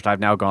launched, which I've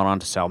now gone on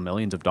to sell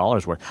millions of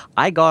dollars worth,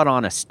 I got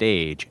on a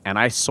stage and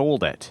I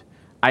sold it.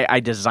 I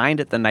designed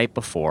it the night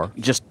before.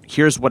 Just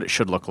here's what it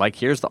should look like.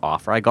 Here's the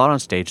offer. I got on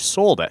stage,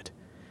 sold it,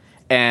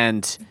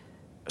 and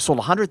sold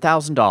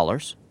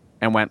 $100,000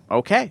 and went,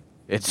 okay.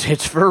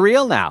 It's for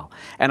real now.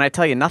 And I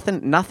tell you,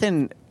 nothing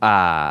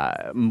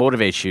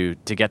motivates you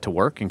to get to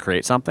work and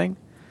create something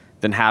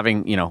than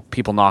having,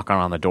 people knock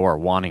on the door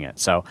wanting it.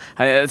 So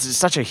it's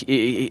such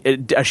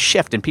a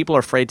shift, and people are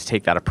afraid to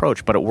take that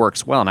approach, but it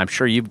works well. And I'm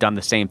sure you've done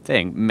the same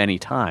thing many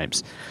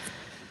times.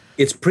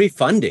 It's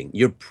pre-funding.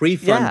 You're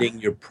pre-funding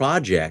your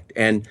project.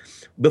 And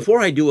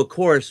before I do a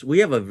course, we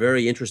have a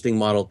very interesting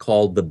model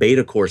called the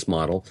beta course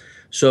model.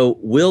 So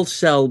we'll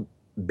sell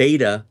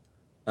beta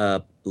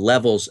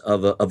levels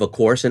of a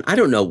course, and I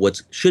don't know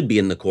what should be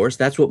in the course.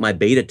 That's what my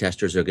beta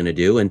testers are going to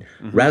do. And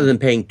rather than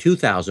paying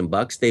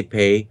 $2,000, they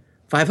pay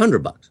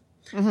 $500.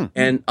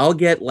 and I'll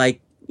get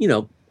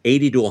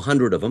 80 to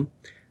 100 of them.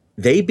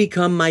 They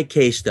become my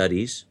case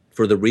studies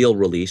for the real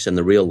release and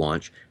the real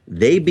launch.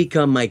 They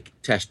become my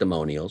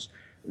testimonials.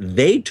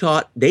 They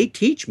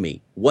teach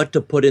me what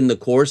to put in the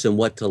course and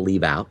what to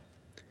leave out.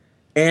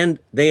 And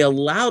they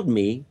allowed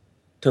me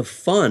to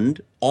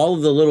fund all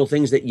of the little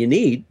things that you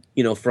need,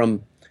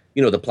 from,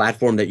 the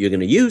platform that you're going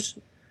to use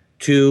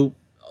to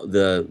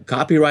the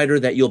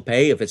copywriter that you'll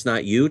pay if it's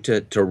not you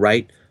to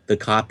write the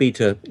copy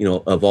to,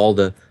 of all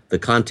the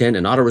content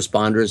and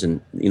autoresponders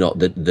and,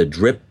 the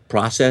drip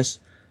process,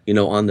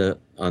 on the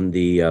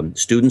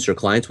students or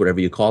clients, whatever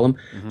you call them.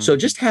 So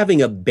just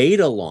having a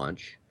beta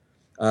launch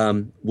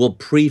will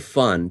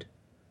pre-fund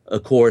a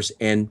course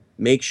and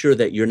make sure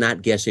that you're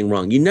not guessing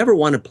wrong. You never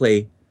want to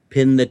play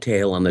pin the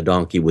tail on the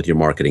donkey with your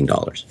marketing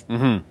dollars.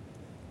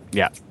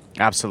 Yeah,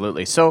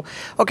 absolutely. So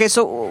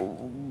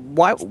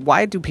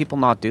why do people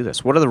not do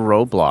this? What are the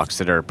roadblocks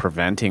that are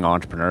preventing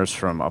entrepreneurs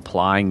from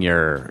applying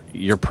your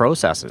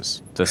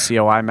processes, the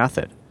COI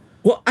method?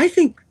 Well, I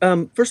think,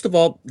 first of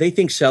all, they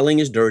think selling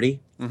is dirty.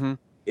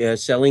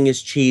 Selling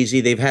is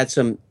cheesy. They've had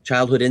some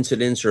childhood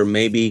incidents or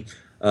maybe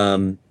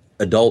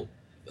adult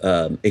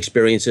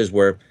experiences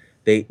where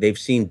they've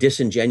seen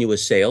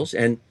disingenuous sales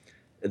and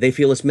they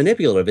feel it's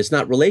manipulative. It's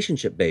not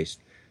relationship-based.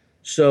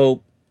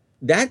 So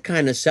that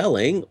kind of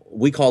selling,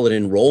 we call it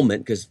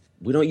enrollment because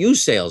we don't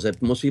use sales.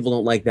 Most people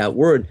don't like that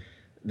word.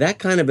 That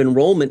kind of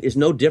enrollment is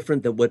no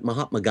different than what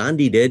Mahatma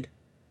Gandhi did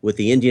with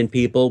the Indian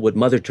people, what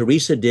Mother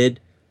Teresa did,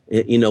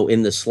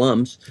 in the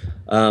slums,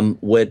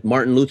 what Dr.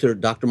 Martin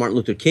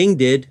Luther King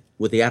did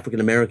with the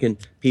African-American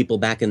people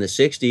back in the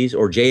 60s,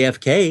 or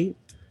JFK,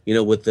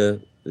 with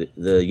the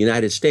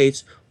United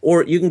States,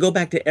 or you can go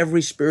back to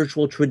every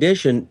spiritual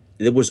tradition.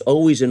 There was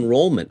always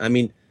enrollment. I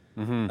mean,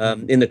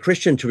 in the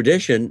Christian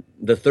tradition,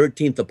 the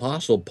 13th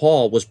apostle,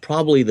 Paul, was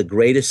probably the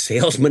greatest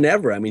salesman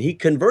ever. I mean, he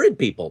converted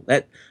people.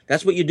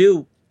 That's what you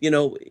do,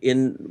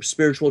 in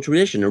spiritual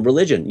tradition or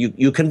religion.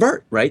 You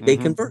convert, right? They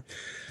convert.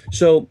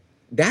 So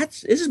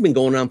this has been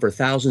going on for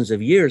thousands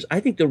of years. I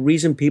think the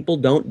reason people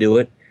don't do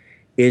it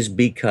is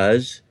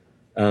because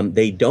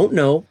they don't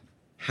know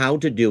how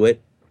to do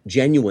it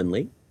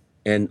genuinely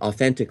and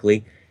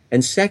authentically.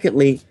 And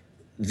secondly,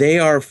 they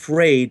are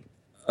afraid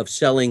of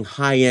selling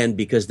high end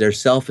because their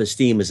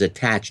self-esteem is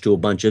attached to a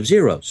bunch of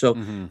zeros. So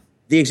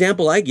the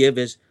example I give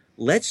is,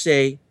 let's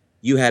say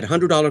you had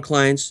 $100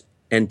 clients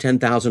and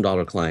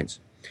 $10,000 clients.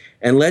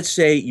 And let's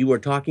say you were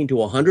talking to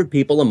 100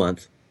 people a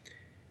month.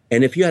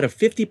 And if you had a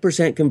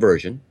 50%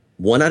 conversion,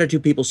 1 out of 2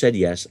 people said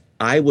yes,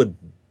 I would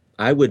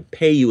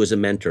pay you as a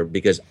mentor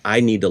because I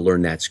need to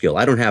learn that skill.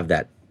 I don't have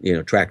that,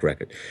 track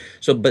record.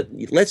 So, but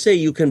let's say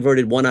you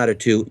converted 1 out of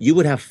 2, you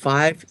would have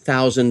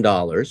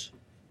 $5,000,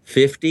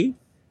 50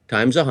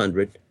 times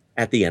 100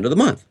 at the end of the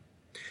month.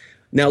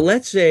 Now,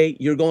 let's say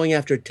you're going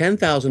after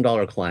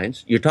 $10,000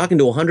 clients, you're talking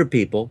to 100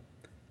 people,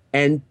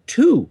 and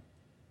 2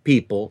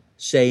 people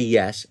say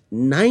yes,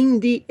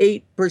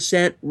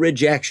 98%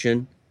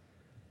 rejection,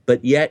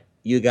 but yet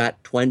you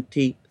got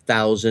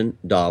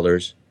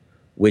 $20,000,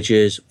 which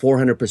is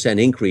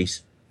 400%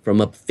 increase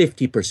from a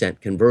 50%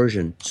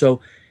 conversion.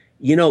 So,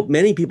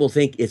 many people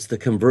think it's the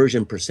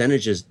conversion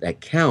percentages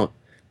that count.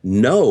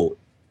 No,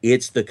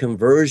 it's the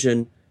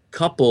conversion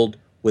coupled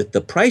with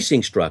the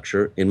pricing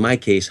structure. In my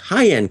case,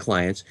 high-end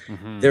clients,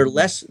 they're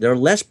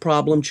less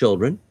problem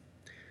children.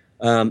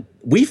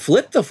 We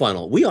flip the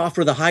funnel. We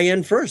offer the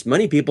high-end first.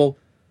 Many people,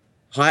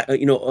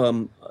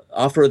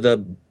 offer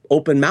the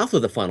open mouth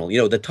of the funnel.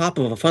 The top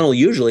of a funnel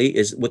usually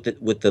is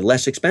with the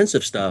less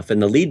expensive stuff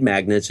and the lead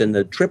magnets and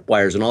the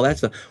tripwires and all that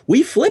stuff.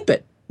 We flip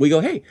it. We go,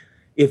 hey,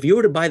 if you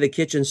were to buy the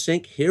kitchen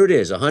sink, here it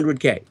is,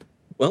 $100K.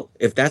 Well,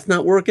 if that's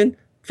not working,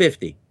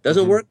 50.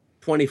 Doesn't work,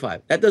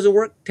 25. That doesn't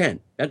work, 10.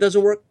 That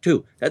doesn't work,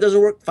 2. That doesn't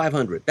work,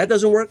 500. That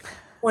doesn't work,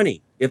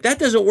 20. If that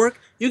doesn't work,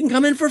 you can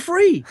come in for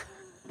free.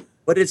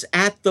 But it's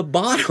at the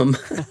bottom.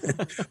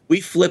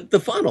 We flip the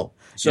funnel.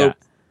 So,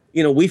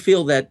 we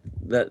feel that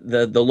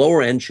the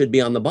lower end should be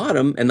on the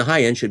bottom and the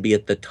high end should be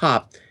at the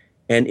top.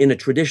 And in a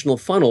traditional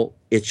funnel,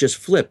 it's just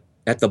flipped.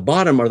 At the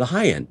bottom are the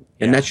high end.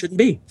 And that shouldn't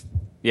be.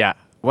 Yeah.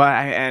 Well,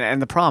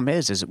 and the problem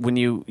is when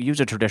you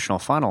use a traditional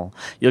funnel,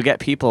 you'll get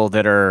people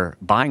that are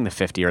buying the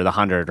 50 or the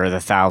 100 or the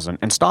 1,000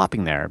 and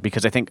stopping there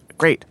because they think,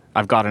 great,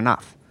 I've got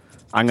enough.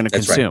 I'm going to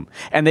consume.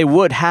 Right. And they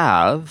would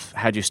have,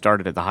 had you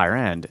started at the higher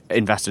end,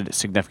 invested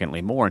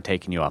significantly more and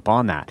taken you up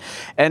on that.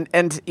 And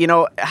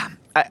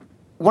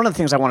one of the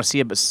things I want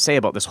to say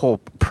about this whole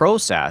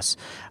process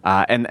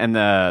and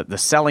the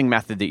selling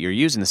method that you're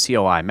using, the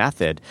COI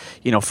method,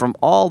 from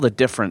all the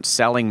different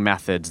selling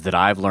methods that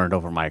I've learned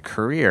over my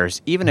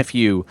careers, even if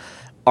you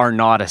are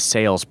not a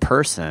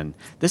salesperson,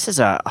 this is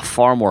a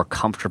far more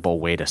comfortable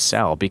way to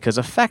sell because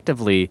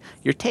effectively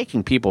you're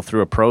taking people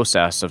through a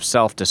process of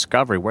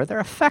self-discovery where they're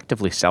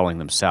effectively selling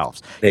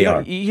themselves. They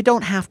are. You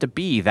don't have to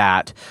be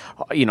that,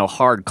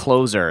 hard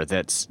closer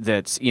that's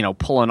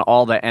pulling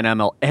all the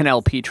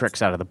NLP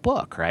tricks out of the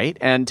book, right?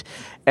 And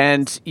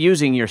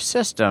using your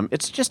system,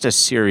 it's just a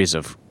series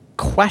of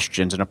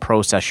questions and a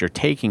process you're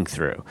taking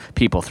through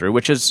people through,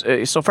 which is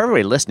so for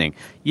everybody listening,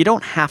 you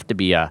don't have to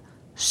be a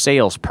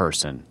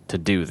salesperson to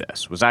do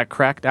this. Was that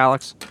correct,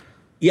 Alex?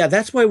 Yeah,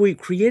 that's why we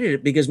created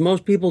it, because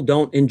most people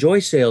don't enjoy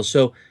sales.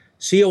 So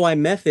COI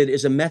method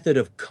is a method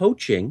of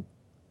coaching,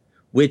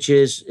 which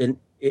is an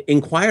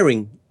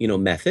inquiring,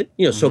 method,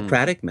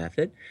 Socratic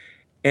method.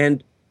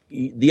 And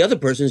the other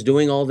person's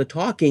doing all the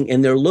talking,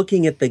 and they're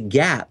looking at the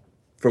gap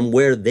from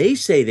where they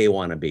say they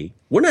want to be.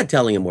 We're not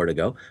telling them where to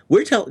go.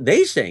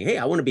 They saying, hey,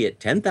 I want to be at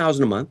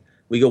 10,000 a month.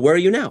 We go, where are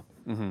you now?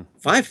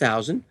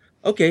 5,000.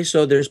 Okay,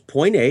 so there's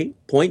point A,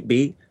 point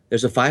B.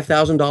 There's a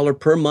 $5,000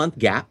 per month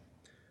gap.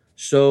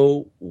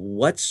 So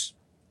what's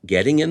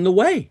getting in the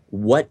way?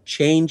 What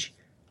change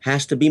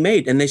has to be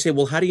made? And they say,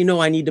 well, how do you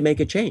know I need to make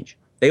a change?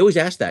 They always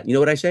ask that. You know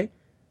what I say?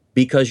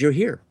 Because you're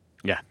here.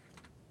 Yeah.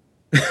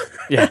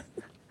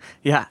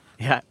 Yeah,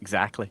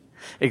 exactly.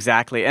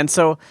 And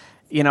so,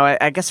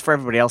 I guess for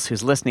everybody else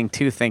who's listening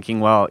too, thinking,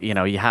 well,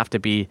 you have to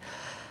be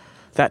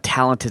that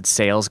talented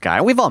sales guy.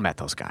 And we've all met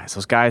those guys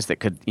that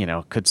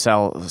could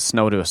sell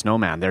snow to a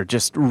snowman. They're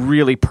just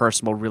really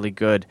personal, really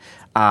good.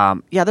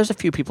 There's a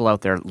few people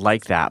out there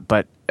like that,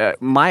 but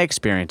my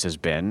experience has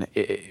been,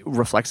 it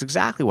reflects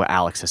exactly what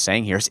Alex is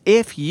saying here, is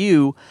if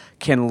you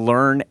can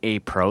learn a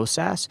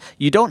process,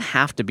 you don't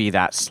have to be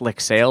that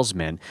slick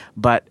salesman,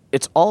 but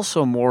it's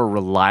also more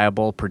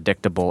reliable,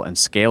 predictable, and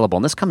scalable.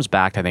 And this comes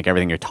back to, I think,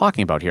 everything you're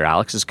talking about here,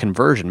 Alex, is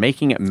conversion,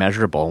 making it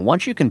measurable. And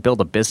once you can build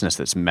a business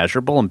that's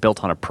measurable and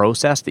built on a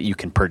process that you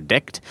can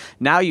predict,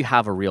 now you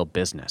have a real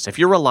business. If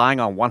you're relying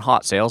on one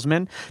hot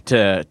salesman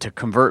to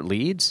convert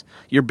leads,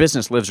 your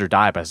business lives or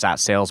dies by that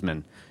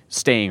salesman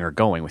staying or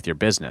going with your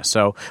business.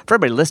 So for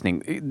everybody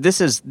listening,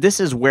 this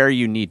is where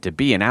you need to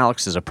be. And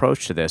Alex's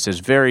approach to this is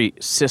very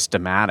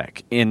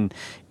systematic in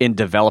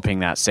developing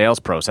that sales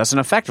process. And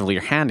effectively,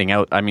 you're handing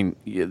out,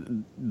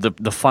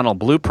 the funnel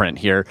blueprint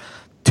here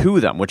to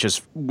them, which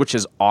is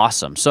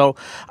awesome. So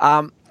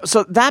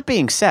so that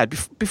being said,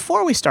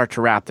 before we start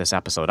to wrap this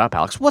episode up,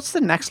 Alex, what's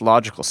the next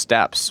logical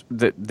steps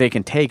that they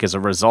can take as a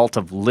result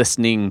of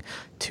listening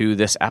to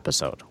this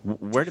episode?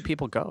 Where do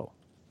people go?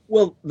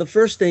 Well, the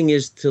first thing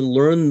is to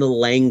learn the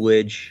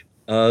language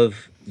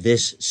of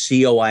this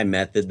COI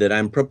method that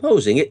I'm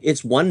proposing.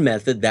 It's one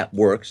method that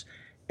works,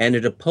 and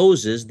it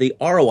opposes the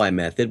ROI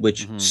method,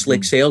 which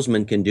slick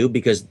salesmen can do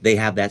because they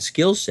have that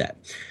skill set.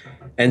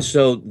 And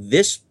so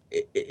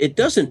it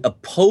doesn't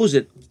oppose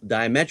it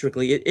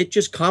diametrically. It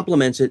just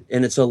complements it,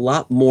 and it's a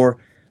lot more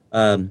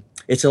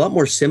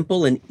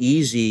simple and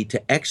easy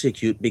to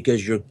execute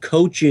because you're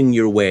coaching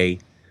your way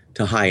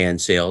to high-end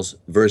sales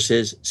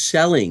versus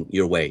selling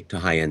your way to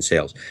high-end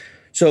sales.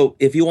 So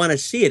if you want to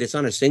see it, it's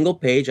on a single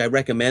page. I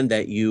recommend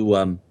that you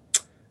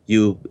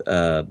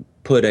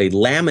put a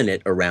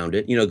laminate around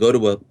it. Go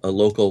to a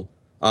local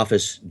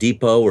Office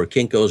Depot or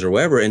Kinko's or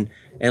wherever and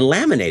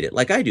laminate it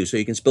like I do, so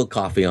you can spill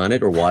coffee on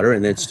it or water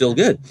and it's still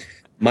good.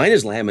 Mine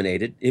is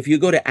laminated. If you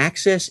go to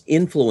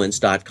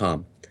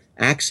accessinfluence.com,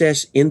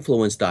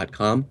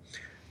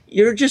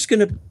 you're just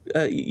going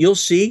to, you'll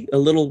see a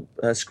little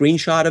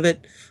screenshot of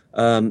it.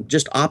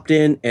 Just opt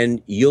in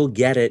and you'll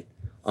get it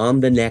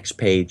on the next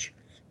page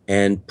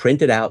and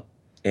print it out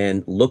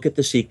and look at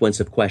the sequence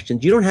of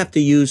questions. You don't have to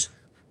use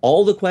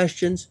all the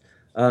questions.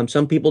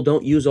 Some people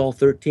don't use all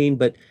 13,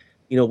 but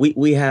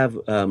we have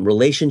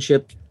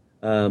relationship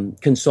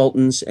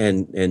consultants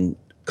and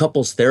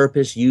couples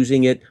therapists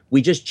using it.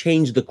 We just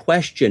change the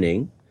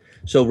questioning.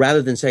 So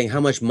rather than saying, how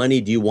much money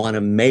do you want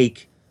to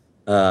make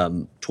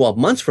 12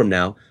 months from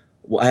now?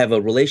 I have a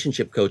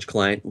relationship coach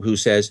client who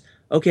says,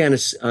 okay,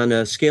 on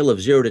a scale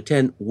of 0 to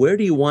 10, where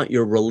do you want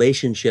your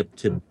relationship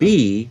to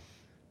be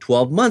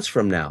 12 months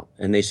from now?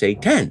 And they say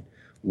 10.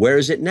 Where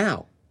is it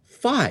now?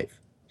 5.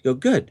 You go,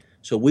 good.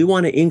 So we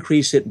want to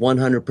increase it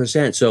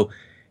 100%. So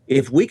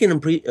if we can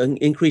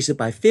increase it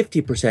by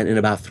 50% in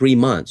about 3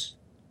 months,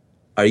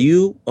 are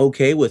you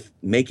okay with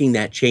making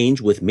that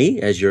change with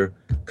me as your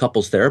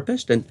couples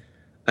therapist? And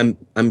I'm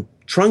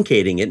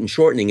truncating it and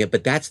shortening it,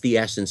 but that's the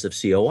essence of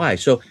COI.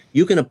 So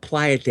you can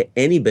apply it to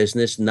any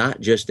business,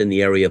 not just in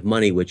the area of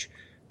money, which,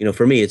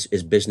 for me,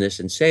 is business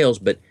and sales,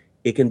 but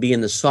it can be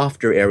in the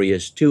softer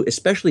areas too,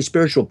 especially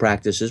spiritual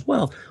practice as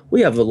well.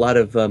 We have a lot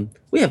of,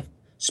 we have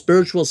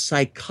spiritual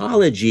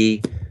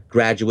psychology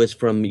graduates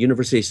from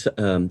University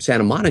of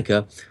Santa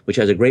Monica, which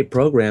has a great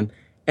program.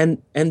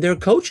 And they're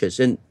coaches,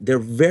 and they're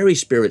very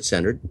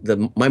spirit-centered.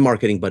 My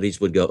marketing buddies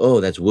would go,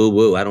 oh, that's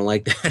woo-woo. I don't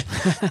like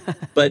that.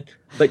 but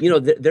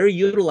they're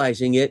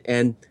utilizing it,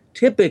 and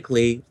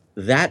typically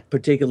that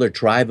particular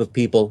tribe of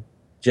people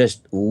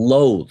just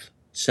loathe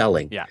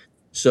selling. Yeah.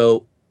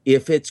 So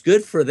if it's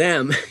good for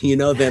them,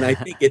 then I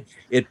think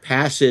it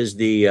passes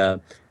the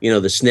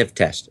sniff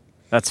test.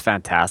 That's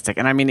fantastic.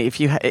 And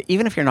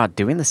even if you're not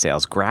doing the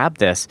sales, grab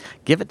this,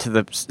 give it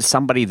to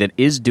somebody that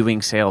is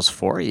doing sales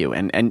for you,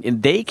 and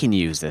they can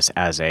use this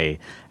as a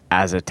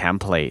as a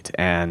template.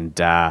 And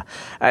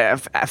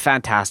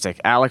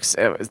fantastic. Alex,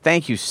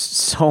 thank you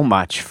so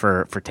much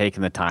for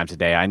taking the time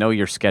today. I know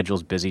your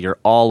schedule's busy. You're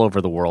all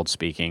over the world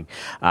speaking.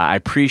 I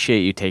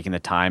appreciate you taking the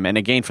time. And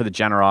again, for the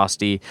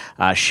generosity,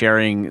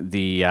 sharing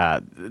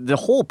the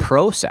whole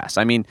process.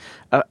 I mean,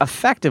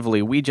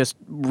 effectively, we just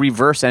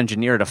reverse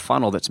engineered a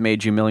funnel that's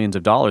made you millions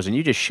of dollars, and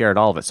you just shared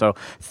all of it. So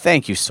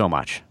thank you so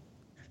much.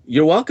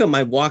 You're welcome.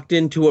 I walked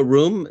into a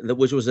room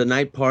which was a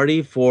night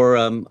party for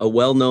a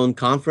well-known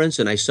conference,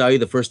 and I saw you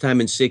the first time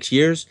in 6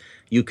 years.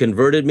 You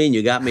converted me, and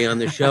you got me on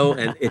the show,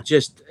 and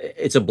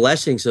it's a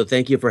blessing. So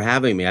thank you for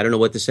having me. I don't know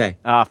what to say.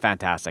 Oh,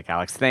 fantastic,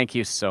 Alex. Thank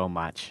you so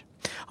much.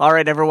 All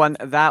right, everyone.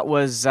 That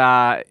was,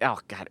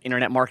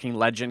 internet marketing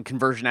legend,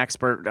 conversion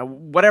expert,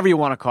 whatever you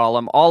want to call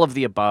him, all of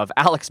the above,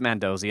 Alex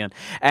Mandossian.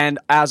 And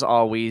as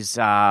always,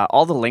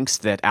 all the links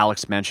that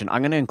Alex mentioned,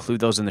 I'm going to include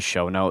those in the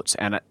show notes.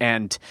 And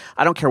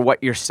I don't care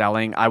what you're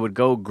selling. I would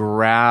go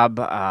grab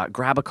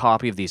a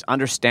copy of these,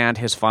 understand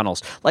his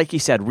funnels. Like he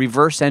said,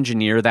 reverse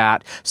engineer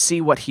that,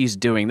 see what he's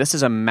doing. This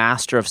is a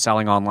master of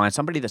selling online,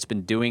 somebody that's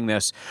been doing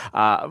this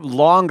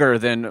longer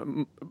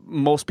than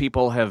most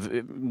people have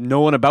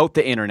known about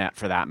the internet,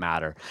 for that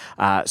matter.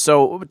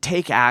 So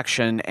take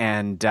action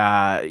and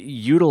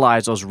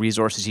utilize those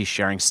resources he's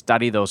sharing.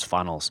 Study those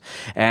funnels.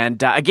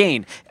 And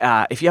again,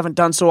 if you haven't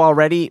done so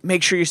already,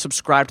 make sure you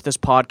subscribe to this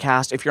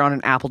podcast. If you're on an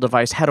Apple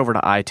device, head over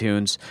to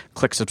iTunes,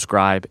 click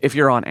subscribe. If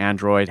you're on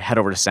Android, head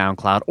over to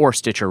SoundCloud or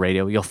Stitcher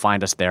Radio. You'll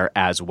find us there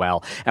as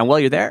well. And while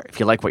you're there, if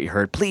you like what you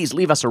heard, please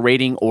leave us a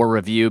rating or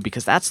review,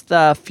 because that's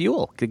the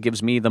fuel that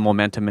gives me the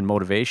momentum and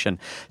motivation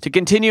to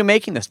continue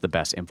making this the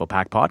best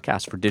InfoPack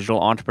podcast for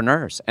digital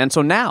entrepreneurs. And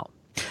so now,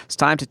 it's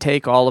time to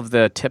take all of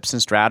the tips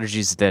and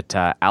strategies that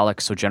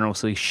Alex so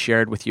generously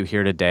shared with you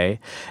here today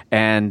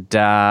and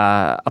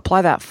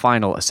apply that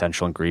final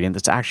essential ingredient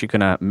that's actually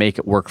going to make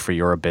it work for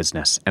your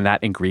business. And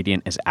that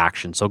ingredient is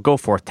action. So go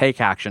forth, take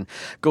action,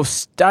 go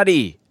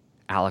study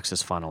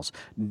Alex's funnels,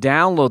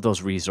 download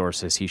those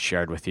resources he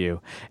shared with you,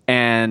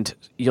 and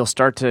you're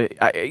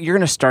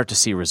going to start to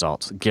see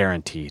results,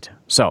 guaranteed.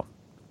 So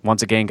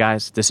once again,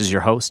 guys, this is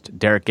your host,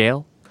 Derek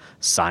Gale,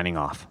 signing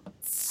off.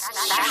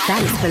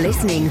 Thanks for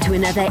listening to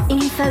another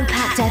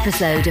info-packed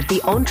episode of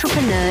the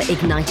Entrepreneur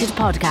Ignited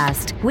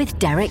podcast with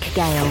Derek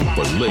Gale.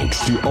 For links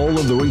to all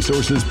of the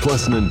resources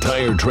plus an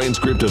entire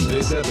transcript of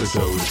this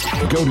episode,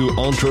 go to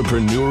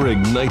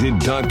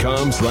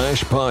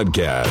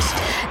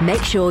entrepreneurignited.com/podcast.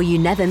 Make sure you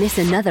never miss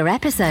another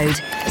episode.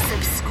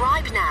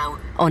 Subscribe now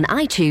on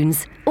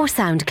iTunes or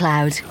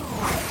SoundCloud.